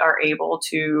you are able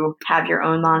to have your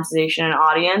own monetization and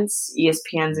audience,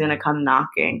 ESPN's going to come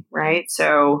knocking, right?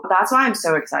 So that's why I'm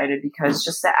so excited, because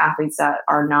just the athletes that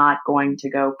are not going to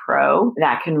go pro,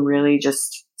 that can really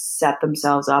just set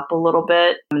themselves up a little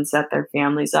bit and set their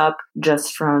families up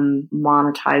just from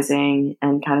monetizing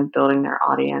and kind of building their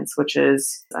audience, which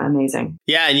is amazing.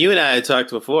 Yeah. And you and I had talked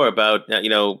before about,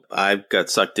 I got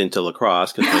sucked into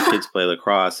lacrosse because my kids play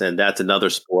lacrosse, and that's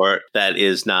another sport that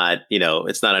is not,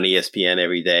 it's not on ESPN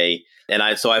every day. And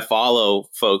I follow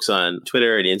folks on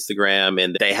Twitter and Instagram,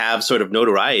 and they have sort of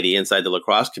notoriety inside the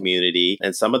lacrosse community.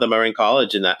 And some of them are in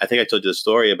college. And I think I told you the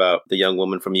story about the young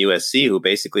woman from USC who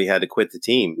basically had to quit the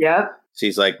team. Yep.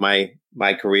 She's like, my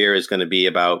career is going to be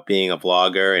about being a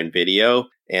vlogger and video.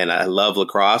 And I love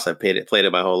lacrosse. I've played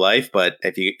it my whole life. But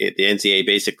the NCAA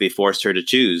basically forced her to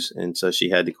choose. And so she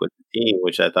had to quit the team,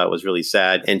 which I thought was really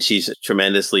sad. And she's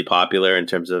tremendously popular in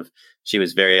terms of, she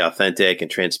was very authentic and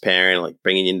transparent, like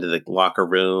bringing you into the locker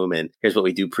room and here's what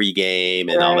we do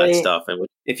pregame and all that stuff. And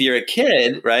if you're a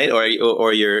kid, right, or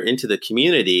you're into the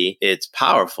community, it's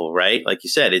powerful, right? Like you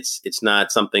said, it's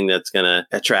not something that's going to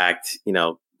attract,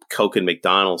 Coke and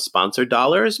McDonald's sponsored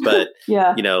dollars, but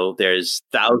yeah. There's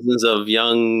thousands of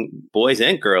young boys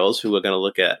and girls who are going to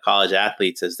look at college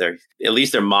athletes as their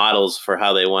models for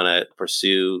how they want to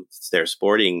pursue their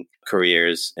sporting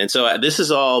careers. And so this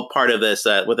is all part of this,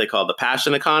 what they call the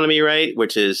passion economy, right?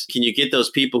 Which is, can you get those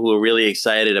people who are really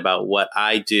excited about what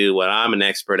I do, what I'm an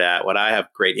expert at, what I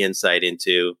have great insight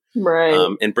into, right?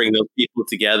 And bring those people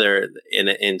together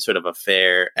in sort of a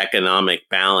fair economic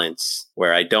balance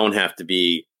where I don't have to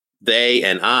be, they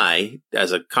and I,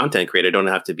 as a content creator, don't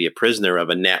have to be a prisoner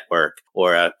of a network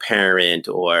or a parent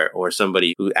or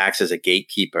somebody who acts as a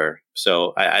gatekeeper.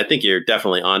 So I think you're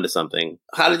definitely onto something.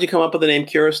 How did you come up with the name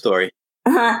Curastory?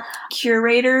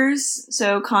 Curators.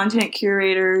 So content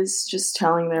curators just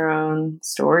telling their own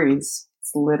stories.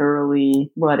 Literally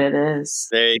what it is.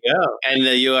 There you go. And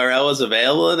the URL was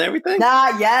available and everything?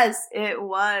 Yes, it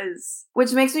was.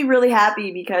 Which makes me really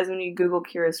happy, because when you Google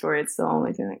Curastory, it's the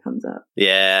only thing that comes up.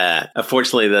 Yeah.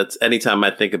 Unfortunately, that's anytime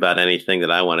I think about anything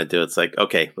that I want to do, it's like,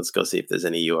 okay, let's go see if there's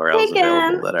any URLs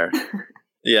available that are...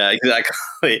 Yeah,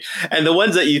 exactly. And the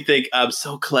ones that you think, I'm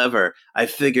so clever, I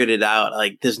figured it out.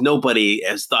 Like, there's nobody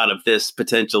has thought of this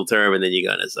potential term. And then you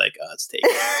go and it's like, oh, it's taken.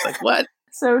 It's like, what?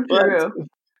 So true. What?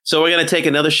 So we're going to take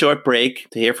another short break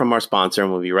to hear from our sponsor,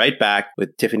 and we'll be right back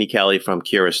with Tiffany Kelly from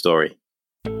Curastory.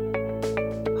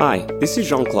 Hi, this is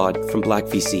Jean-Claude from Black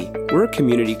VC. We're a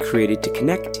community created to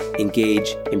connect,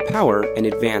 engage, empower, and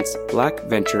advance Black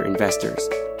venture investors.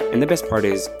 And the best part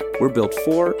is, we're built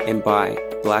for and by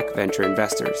Black venture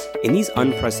investors. In these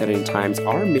unprecedented times,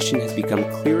 our mission has become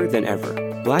clearer than ever.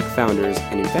 Black founders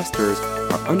and investors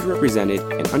are underrepresented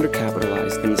and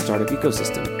undercapitalized in the startup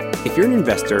ecosystem. If you're an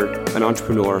investor, an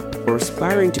entrepreneur, or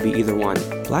aspiring to be either one,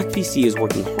 Black VC is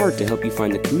working hard to help you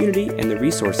find the community and the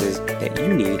resources that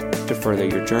you need to further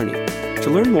your journey.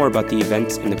 To learn more about the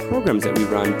events and the programs that we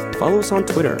run, follow us on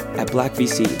Twitter at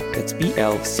BlackVC, that's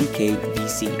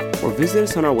BLCKVC, or visit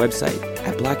us on our website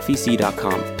at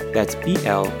blackvc.com, that's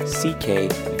BLCKVC.com.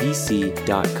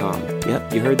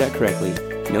 Yep, you heard that correctly,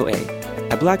 no A.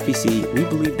 At Black VC, we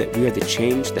believe that we are the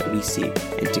change that we seek,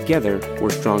 and together, we're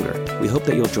stronger. We hope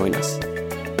that you'll join us.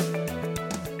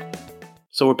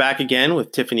 So we're back again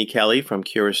with Tiffany Kelly from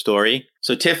Curastory.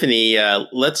 So Tiffany,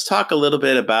 let's talk a little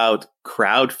bit about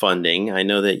crowdfunding. I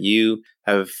know that you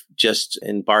have just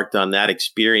embarked on that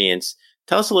experience.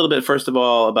 Tell us a little bit, first of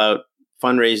all, about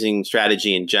fundraising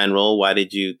strategy in general. Why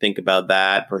did you think about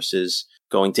that versus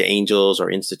going to angels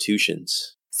or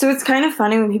institutions? So it's kind of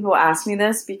funny when people ask me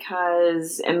this,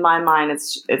 because in my mind,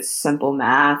 it's simple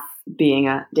math, being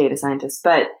a data scientist.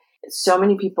 But so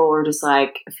many people are just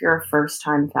like, if you're a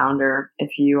first-time founder,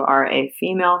 if you are a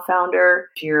female founder,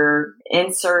 if you're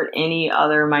insert any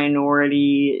other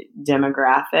minority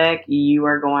demographic, you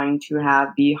are going to have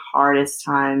the hardest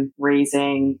time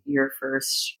raising your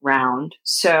first round.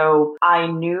 So I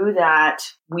knew that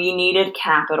we needed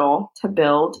capital to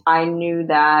build. I knew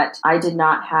that I did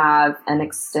not have an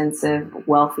extensive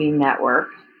wealthy network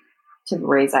to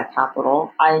raise that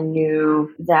capital. I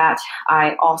knew that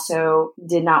I also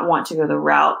did not want to go the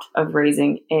route of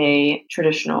raising a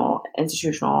traditional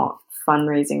institutional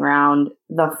fundraising round,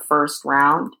 the first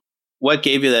round. What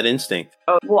gave you that instinct?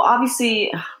 Oh, well,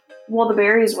 obviously, Well, the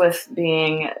berries with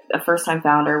being a first-time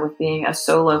founder, with being a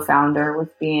solo founder,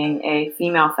 with being a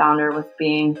female founder, with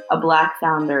being a Black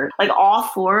founder, like all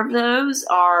 4 of those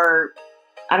are,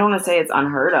 I don't want to say it's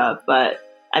unheard of, but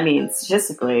I mean,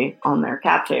 statistically on their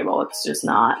cap table, it's just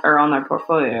not, or on their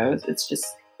portfolios, it's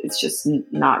just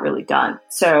not really done.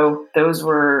 So those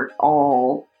were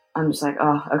all, I'm just like,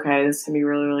 oh, okay, this can be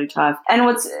really, really tough.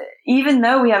 And even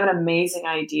though we have an amazing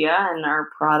idea and our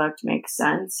product makes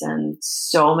sense and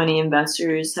so many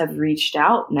investors have reached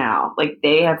out now, like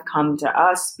they have come to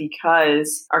us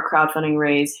because our crowdfunding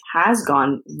raise has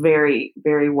gone very,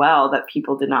 very well that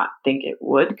people did not think it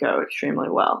would go extremely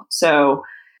well. So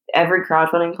every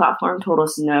crowdfunding platform told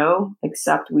us no,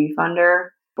 except WeFunder.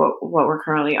 What we're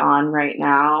currently on right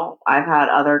now, I've had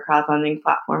other crowdfunding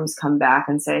platforms come back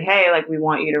and say, hey, like, we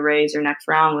want you to raise your next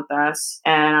round with us.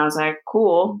 And I was like,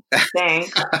 cool,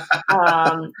 thanks.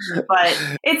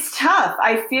 But it's tough.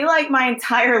 I feel like my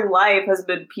entire life has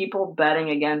been people betting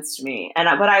against me.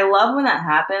 But I love when that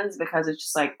happens because it's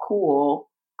just like, cool.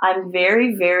 I'm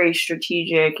very, very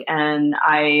strategic and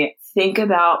I think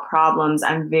about problems.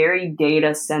 I'm very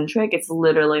data centric. It's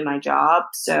literally my job.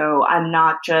 So I'm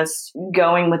not just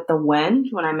going with the wind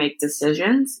when I make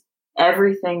decisions.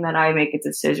 Everything that I make a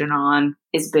decision on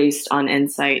is based on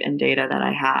insight and data that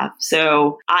I have.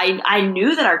 So I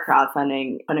knew that our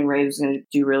crowdfunding raise was going to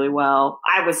do really well.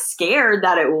 I was scared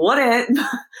that it wouldn't.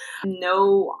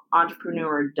 No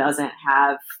entrepreneur doesn't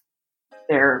have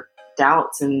their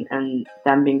doubts and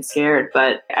them being scared,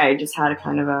 but I just had a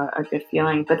kind of a good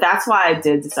feeling. But that's why I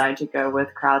did decide to go with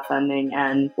crowdfunding.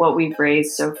 And what we've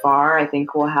raised so far, I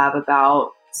think we'll have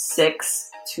about 6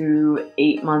 to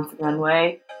 8 month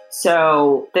runway.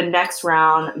 So the next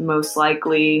round, most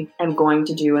likely, I'm going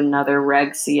to do another Reg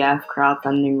CF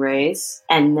crowdfunding raise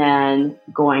and then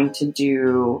going to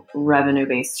do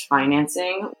revenue-based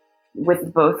financing.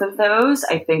 With both of those,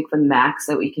 I think the max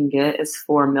that we can get is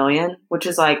 4 million, which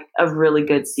is like a really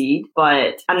good seed.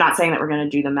 But I'm not saying that we're going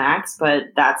to do the max, but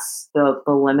that's the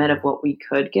limit of what we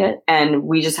could get. And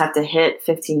we just have to hit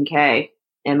 15K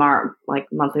in our like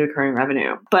monthly recurring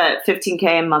revenue. But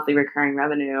 15K in monthly recurring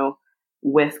revenue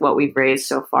with what we've raised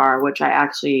so far, which I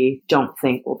actually don't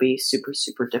think will be super,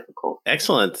 super difficult.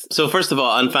 Excellent. So first of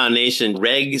all, Unfound Nation,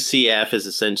 Reg CF is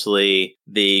essentially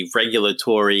the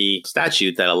regulatory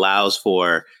statute that allows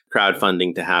for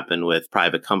crowdfunding to happen with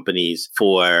private companies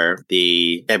for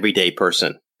the everyday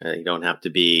person. You don't have to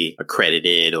be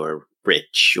accredited or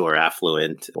rich or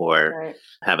affluent or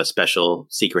have a special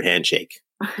secret handshake.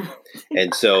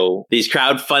 And so these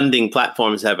crowdfunding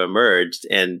platforms have emerged,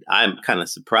 and I'm kind of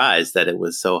surprised that it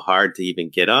was so hard to even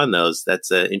get on those.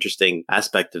 That's an interesting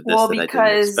aspect of this that I didn't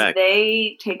expect. Because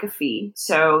they take a fee.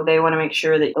 So they want to make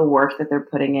sure that the work that they're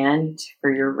putting in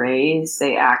for your raise,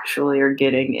 they actually are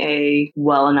getting a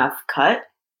well enough cut.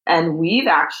 And we've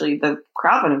actually, the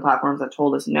crowdfunding platforms that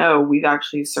told us no, we've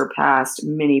actually surpassed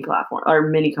many platforms or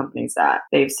many companies that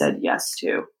they've said yes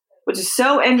to. Which is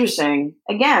so interesting.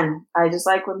 Again, I just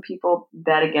like when people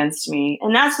bet against me.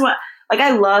 And that's what, like,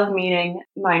 I love meeting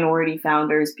minority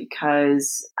founders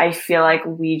because I feel like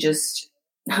we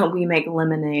make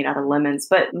lemonade out of lemons.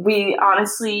 But we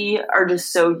honestly are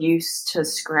just so used to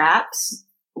scraps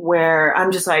where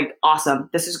I'm just like, awesome,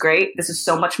 this is great. This is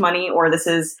so much money. Or this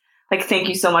is like, thank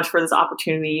you so much for this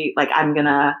opportunity. Like, I'm going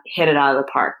to hit it out of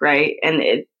the park, right?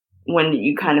 And when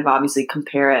you kind of obviously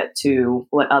compare it to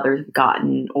what others have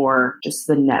gotten or just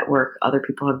the network other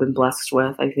people have been blessed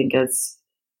with, I think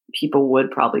people would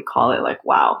probably call it like,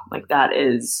 wow, like that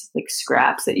is like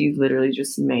scraps that you literally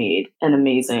just made an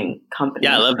amazing company.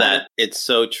 Yeah, I love that. It's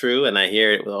so true. And I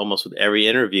hear it almost with every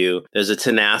interview. There's a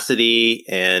tenacity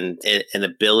and an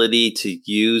ability to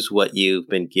use what you've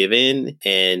been given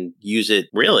and use it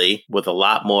really with a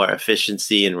lot more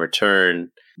efficiency and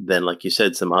return than, like you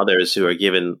said, some others who are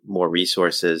given more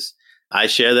resources. I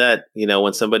share that,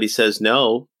 when somebody says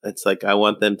no, it's like I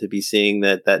want them to be seeing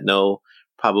that no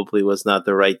probably was not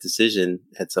the right decision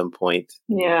at some point.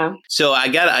 Yeah. So I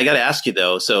got to ask you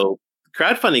though. So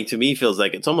crowdfunding to me feels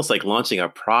like it's almost like launching a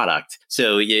product.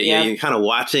 So you're kind of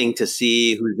watching to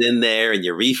see who's in there and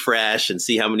you refresh and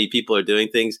see how many people are doing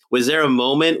things. Was there a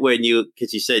moment when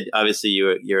because you said obviously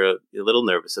you're a little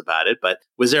nervous about it, but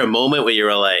was there a moment where you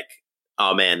were like,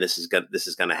 oh man, this is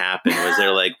going to happen? Was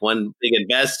there like one big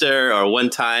investor or one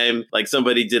time like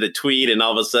somebody did a tweet and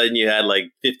all of a sudden you had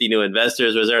like 50 new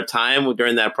investors? Was there a time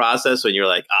during that process when you're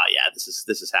like, oh yeah, this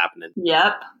is happening?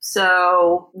 Yep.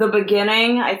 So the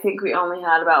beginning, I think we only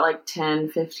had about like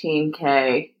 10,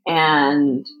 15K.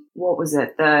 And what was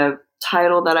it? The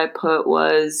title that I put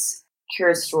was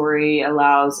Curious Story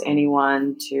allows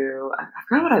anyone to, I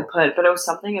forgot what I put, but it was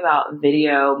something about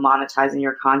video monetizing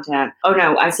your content. Oh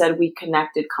no, I said we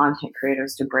connected content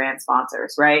creators to brand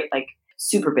sponsors, right? Like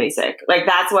super basic. Like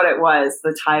that's what it was,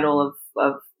 the title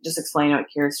of just explaining what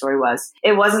Curious Story was.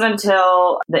 It wasn't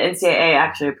until the NCAA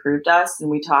actually approved us and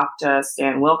we talked to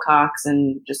Stan Wilcox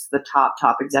and just the top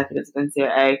executives of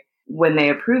NCAA. When they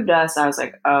approved us, I was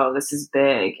like, oh, this is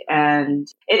big. And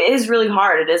it is really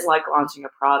hard. It is like launching a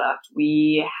product.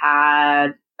 We had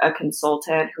a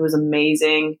consultant who was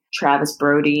amazing, Travis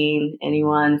Brodeen.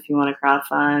 Anyone, if you want to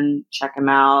crowdfund, check him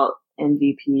out.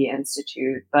 MVP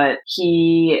Institute, but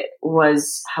he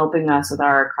was helping us with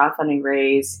our crowdfunding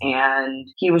raise, and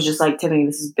he was just like, Tiffany,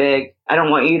 this is big. I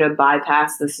don't want you to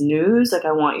bypass this news. Like,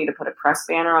 I want you to put a press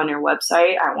banner on your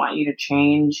website. I want you to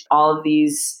change all of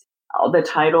the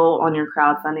title on your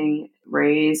crowdfunding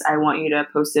raise. I want you to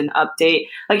post an update.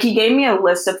 Like, he gave me a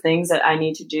list of things that I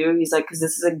need to do. He's like, because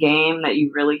this is a game that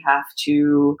you really have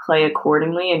to play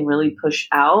accordingly and really push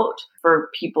out for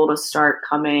people to start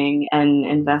coming and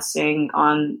investing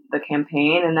on the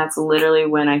campaign. And that's literally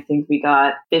when I think we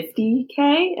got 50K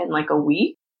in like a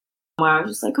week, where I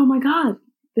was just like, oh my God,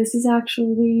 this is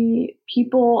actually,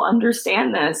 people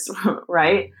understand this,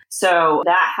 right? So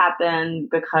that happened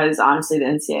because honestly, the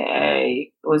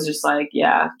NCAA was just like,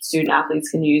 yeah, student athletes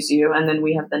can use you. And then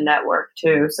we have the network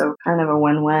too. So kind of a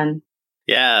win-win.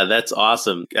 Yeah, that's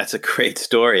awesome. That's a great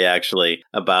story, actually,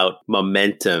 about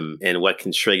momentum and what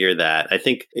can trigger that. I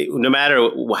think no matter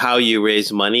how you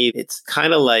raise money, it's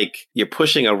kind of like you're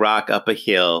pushing a rock up a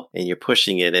hill and you're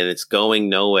pushing it and it's going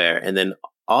nowhere. And then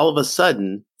all of a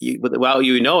sudden, without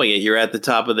you knowing it, you're at the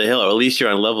top of the hill, or at least you're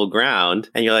on level ground,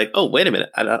 and you're like, oh, wait a minute,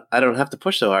 I don't have to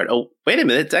push so hard. Oh, wait a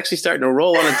minute, it's actually starting to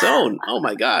roll on its own. Oh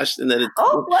my gosh. And then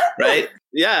right?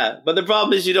 Yeah. But the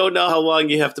problem is you don't know how long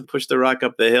you have to push the rock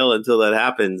up the hill until that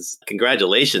happens.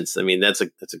 Congratulations. I mean, that's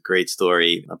a great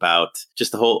story about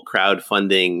just the whole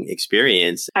crowdfunding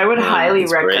experience. I would highly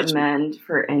recommend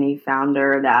for any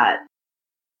founder that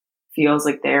feels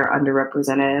like they're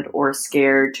underrepresented or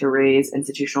scared to raise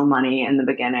institutional money in the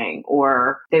beginning,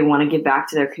 or they want to give back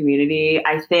to their community.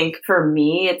 I think for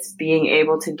me, it's being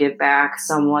able to give back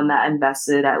someone that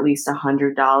invested at least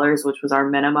 $100, which was our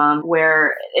minimum,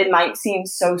 where it might seem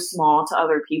so small to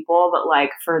other people, but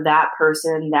like for that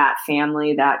person, that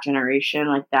family, that generation,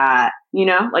 like that, you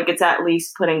know, like it's at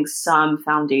least putting some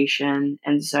foundation.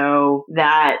 And so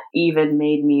that even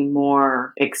made me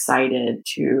more excited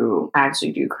to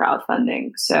actually do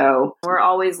crowdfunding. So we're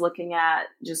always looking at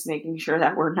just making sure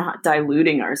that we're not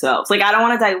diluting ourselves. Like, I don't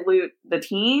want to dilute the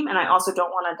team, and I also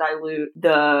don't want to dilute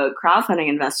the crowdfunding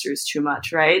investors too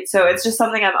much, right? So it's just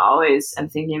something I'm always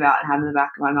thinking about and have in the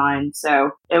back of my mind.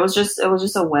 So it was just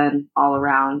a win all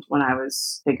around when I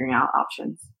was figuring out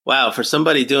options. Wow, for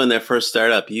somebody doing their first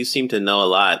startup, you seem to know a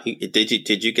lot. Did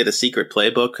you get a secret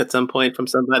playbook at some point from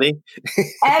somebody?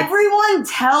 Everyone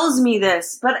tells me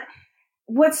this, but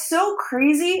what's so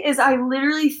crazy is I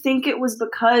literally think it was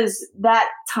because that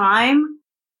time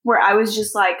where I was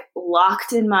just like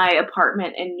locked in my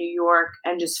apartment in New York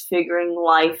and just figuring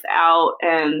life out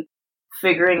and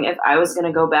figuring if I was going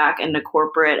to go back into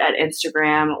corporate at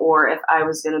Instagram or if I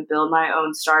was going to build my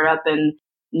own startup and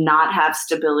not have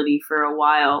stability for a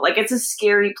while. Like, it's a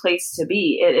scary place to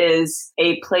be. It is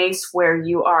a place where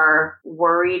you are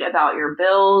worried about your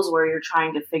bills, where you're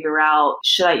trying to figure out,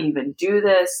 should I even do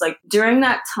this? Like, during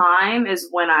that time is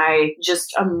when I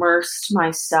just immersed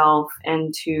myself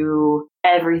into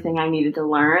everything I needed to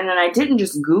learn. And I didn't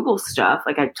just Google stuff.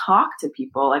 Like, I talked to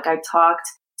people. Like, I talked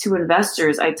to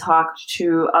investors. I talked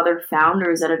to other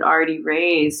founders that had already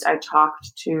raised. I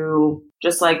talked to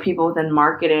just like people within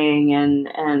marketing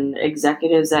and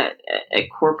executives at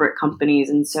corporate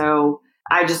companies. And so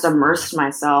I just immersed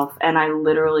myself, and I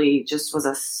literally just was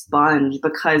a sponge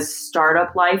because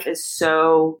startup life is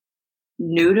so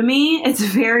new to me. It's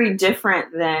very different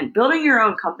than building your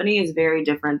own company is very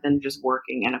different than just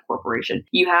working in a corporation.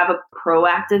 You have a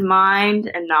proactive mind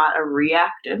and not a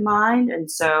reactive mind. And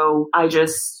so I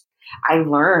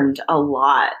learned a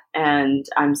lot, and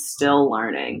I'm still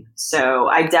learning. So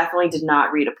I definitely did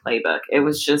not read a playbook. It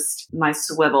was just my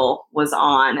swivel was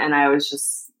on, and I was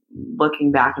just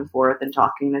looking back and forth and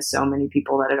talking to so many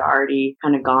people that had already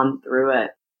kind of gone through it.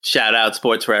 Shout out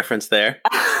Sports Reference there.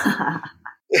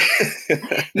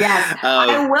 Yes.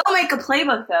 I will make a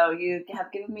playbook, though. You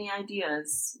have given me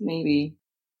ideas, maybe.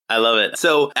 I love it.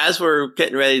 So as we're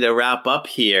getting ready to wrap up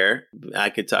here, I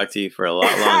could talk to you for a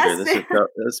lot longer. This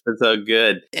has been so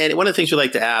good. And one of the things we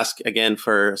like to ask, again,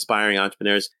 for aspiring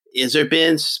entrepreneurs, Has there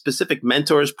been specific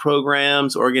mentors,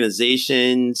 programs,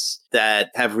 organizations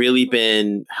that have really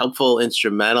been helpful,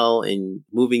 instrumental in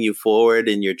moving you forward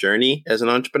in your journey as an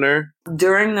entrepreneur?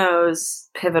 During those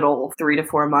pivotal 3 to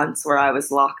 4 months where I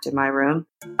was locked in my room,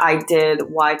 I did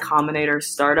Y Combinator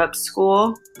Startup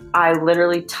School. I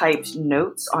literally typed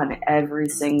notes on every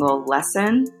single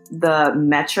lesson, the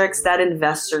metrics that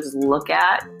investors look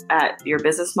at your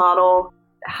business model,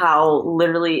 how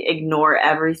literally ignore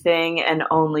everything and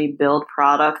only build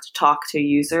product, talk to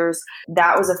users.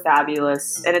 That was a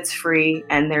fabulous, and it's free,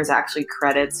 and there's actually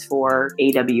credits for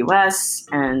AWS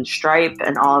and Stripe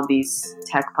and all of these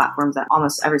tech platforms that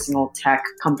almost every single tech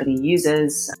company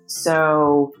uses.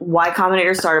 So Y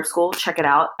Combinator Startup School, check it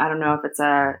out. I don't know if it's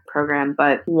a program,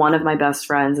 but one of my best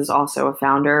friends is also a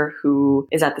founder who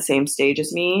is at the same stage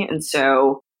as me. And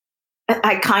so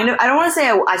I don't want to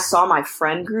say I saw my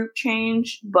friend group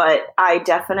change, but I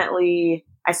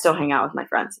still hang out with my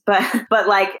friends, but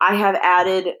like I have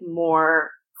added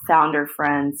more founder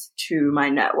friends to my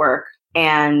network.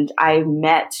 And I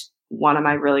met one of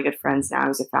my really good friends now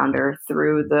who's a founder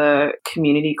through the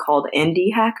community called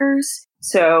Indie Hackers.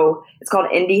 So it's called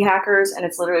Indie Hackers, and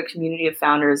it's literally a community of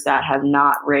founders that have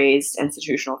not raised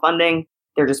institutional funding.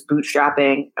 They're just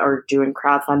bootstrapping or doing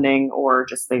crowdfunding, or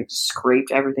they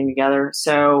scraped everything together.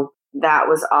 So that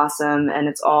was awesome. And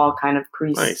it's all kind of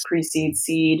pre-seed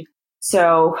seed.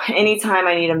 So anytime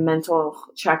I need a mental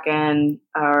check-in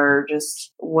or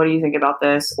just, what do you think about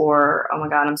this? Or, oh my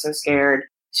God, I'm so scared.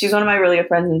 She's one of my really good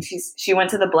friends, and she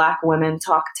went to the Black Women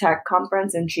Talk Tech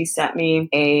conference, and she sent me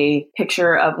a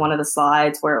picture of one of the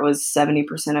slides where it was 70%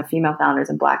 of female founders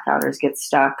and Black founders get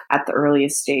stuck at the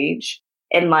earliest stage.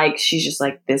 And like, she's just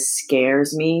like, this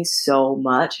scares me so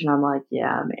much. And I'm like,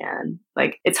 yeah, man,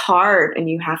 like it's hard, and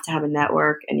you have to have a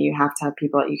network, and you have to have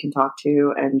people that you can talk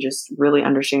to and just really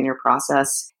understand your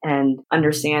process and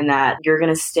understand that you're going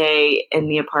to stay in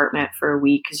the apartment for a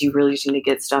week because you really just need to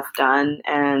get stuff done,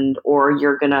 or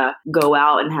you're going to go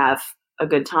out and have a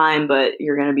good time, but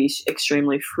you're going to be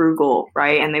extremely frugal,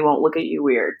 right? And they won't look at you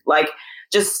weird. Like,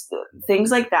 just things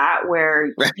like that, where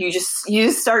you just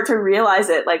start to realize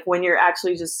it. Like when you're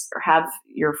actually just have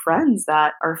your friends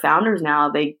that are founders now,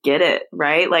 they get it,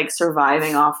 right? Like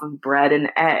surviving off of bread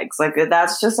and eggs. Like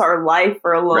that's just our life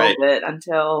for a little bit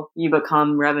until you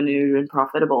become revenue and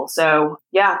profitable. So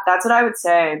yeah, that's what I would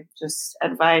say. Just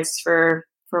advice for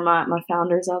my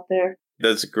founders out there.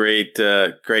 That's great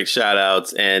shout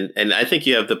outs. And I think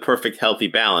you have the perfect healthy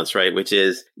balance, right? Which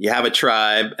is you have a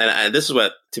tribe. And this is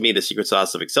what, to me, the secret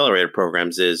sauce of accelerator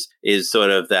programs is sort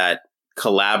of that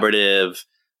collaborative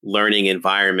learning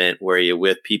environment where you're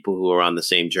with people who are on the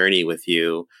same journey with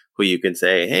you, who you can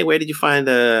say, hey, where did you find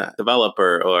a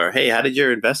developer? Or, hey, how did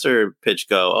your investor pitch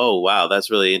go? Oh, wow,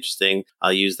 that's really interesting.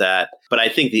 I'll use that. But I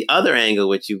think the other angle,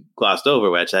 which you glossed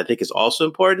over, which I think is also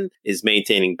important, is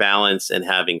maintaining balance and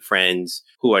having friends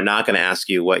who are not going to ask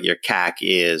you what your CAC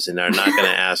is, and are not going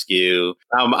to ask you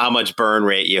how much burn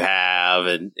rate you have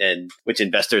and which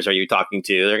investors are you talking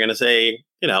to. They're going to say,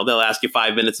 they'll ask you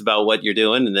 5 minutes about what you're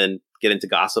doing and then get into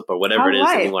gossip or whatever it is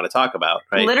that you want to talk about.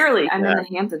 Right? Literally, I'm in the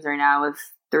Hamptons right now with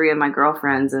 3 of my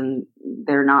girlfriends, and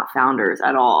they're not founders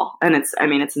at all. And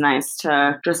it's nice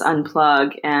to just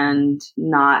unplug and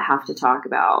not have to talk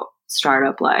about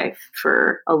startup life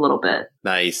for a little bit.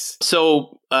 Nice.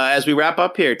 So as we wrap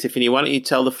up here, Tiffany, why don't you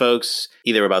tell the folks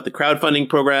either about the crowdfunding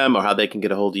program or how they can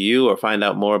get a hold of you or find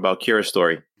out more about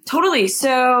CuraStory? Totally.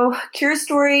 So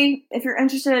CuraStory, if you're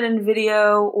interested in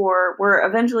video, or we're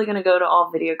eventually going to go to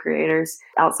all video creators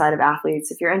outside of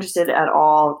athletes. If you're interested at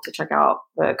all to check out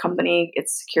the company,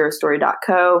 it's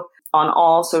curastory.co. On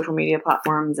all social media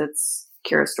platforms, it's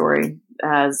CuraStory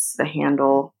as the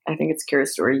handle. I think it's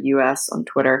CuraStory US on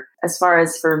Twitter. As far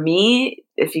as for me,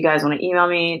 if you guys want to email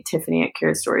me,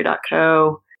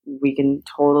 tiffany@curastory.co, we can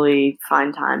totally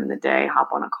find time in the day,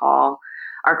 hop on a call.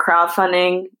 Our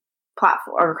crowdfunding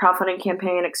platform or crowdfunding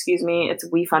campaign, it's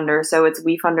WeFunder. So it's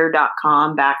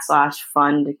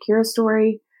wefunder.com/fund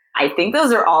CuraStory. I think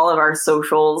those are all of our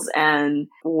socials and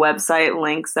website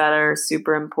links that are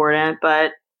super important,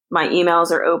 but my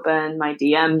emails are open. My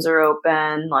DMs are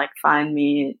open. Like, find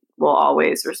me. We'll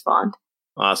always respond.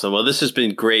 Awesome. Well, this has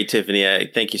been great, Tiffany.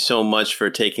 I thank you so much for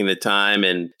taking the time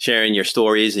and sharing your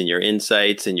stories and your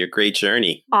insights and your great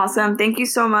journey. Awesome. Thank you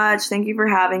so much. Thank you for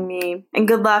having me. And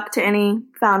good luck to any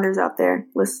founders out there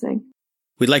listening.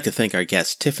 We'd like to thank our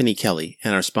guest, Tiffany Kelly,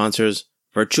 and our sponsors,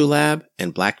 Virtual Lab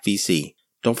and Black VC.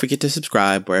 Don't forget to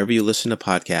subscribe wherever you listen to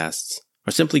podcasts,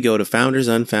 or simply go to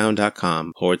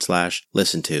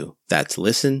foundersunfound.com/listen to. That's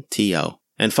listen to.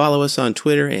 And follow us on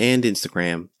Twitter and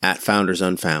Instagram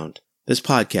 @FoundersUnfound. This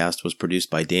podcast was produced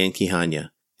by Dan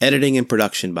Kihanya. Editing and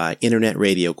production by Internet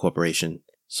Radio Corporation.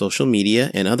 Social media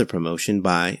and other promotion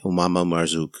by Umama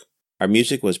Marzouk. Our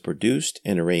music was produced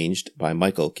and arranged by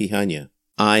Michael Quijana.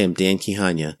 I am Dan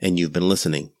Quijana, and you've been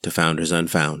listening to Founders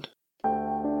Unfound.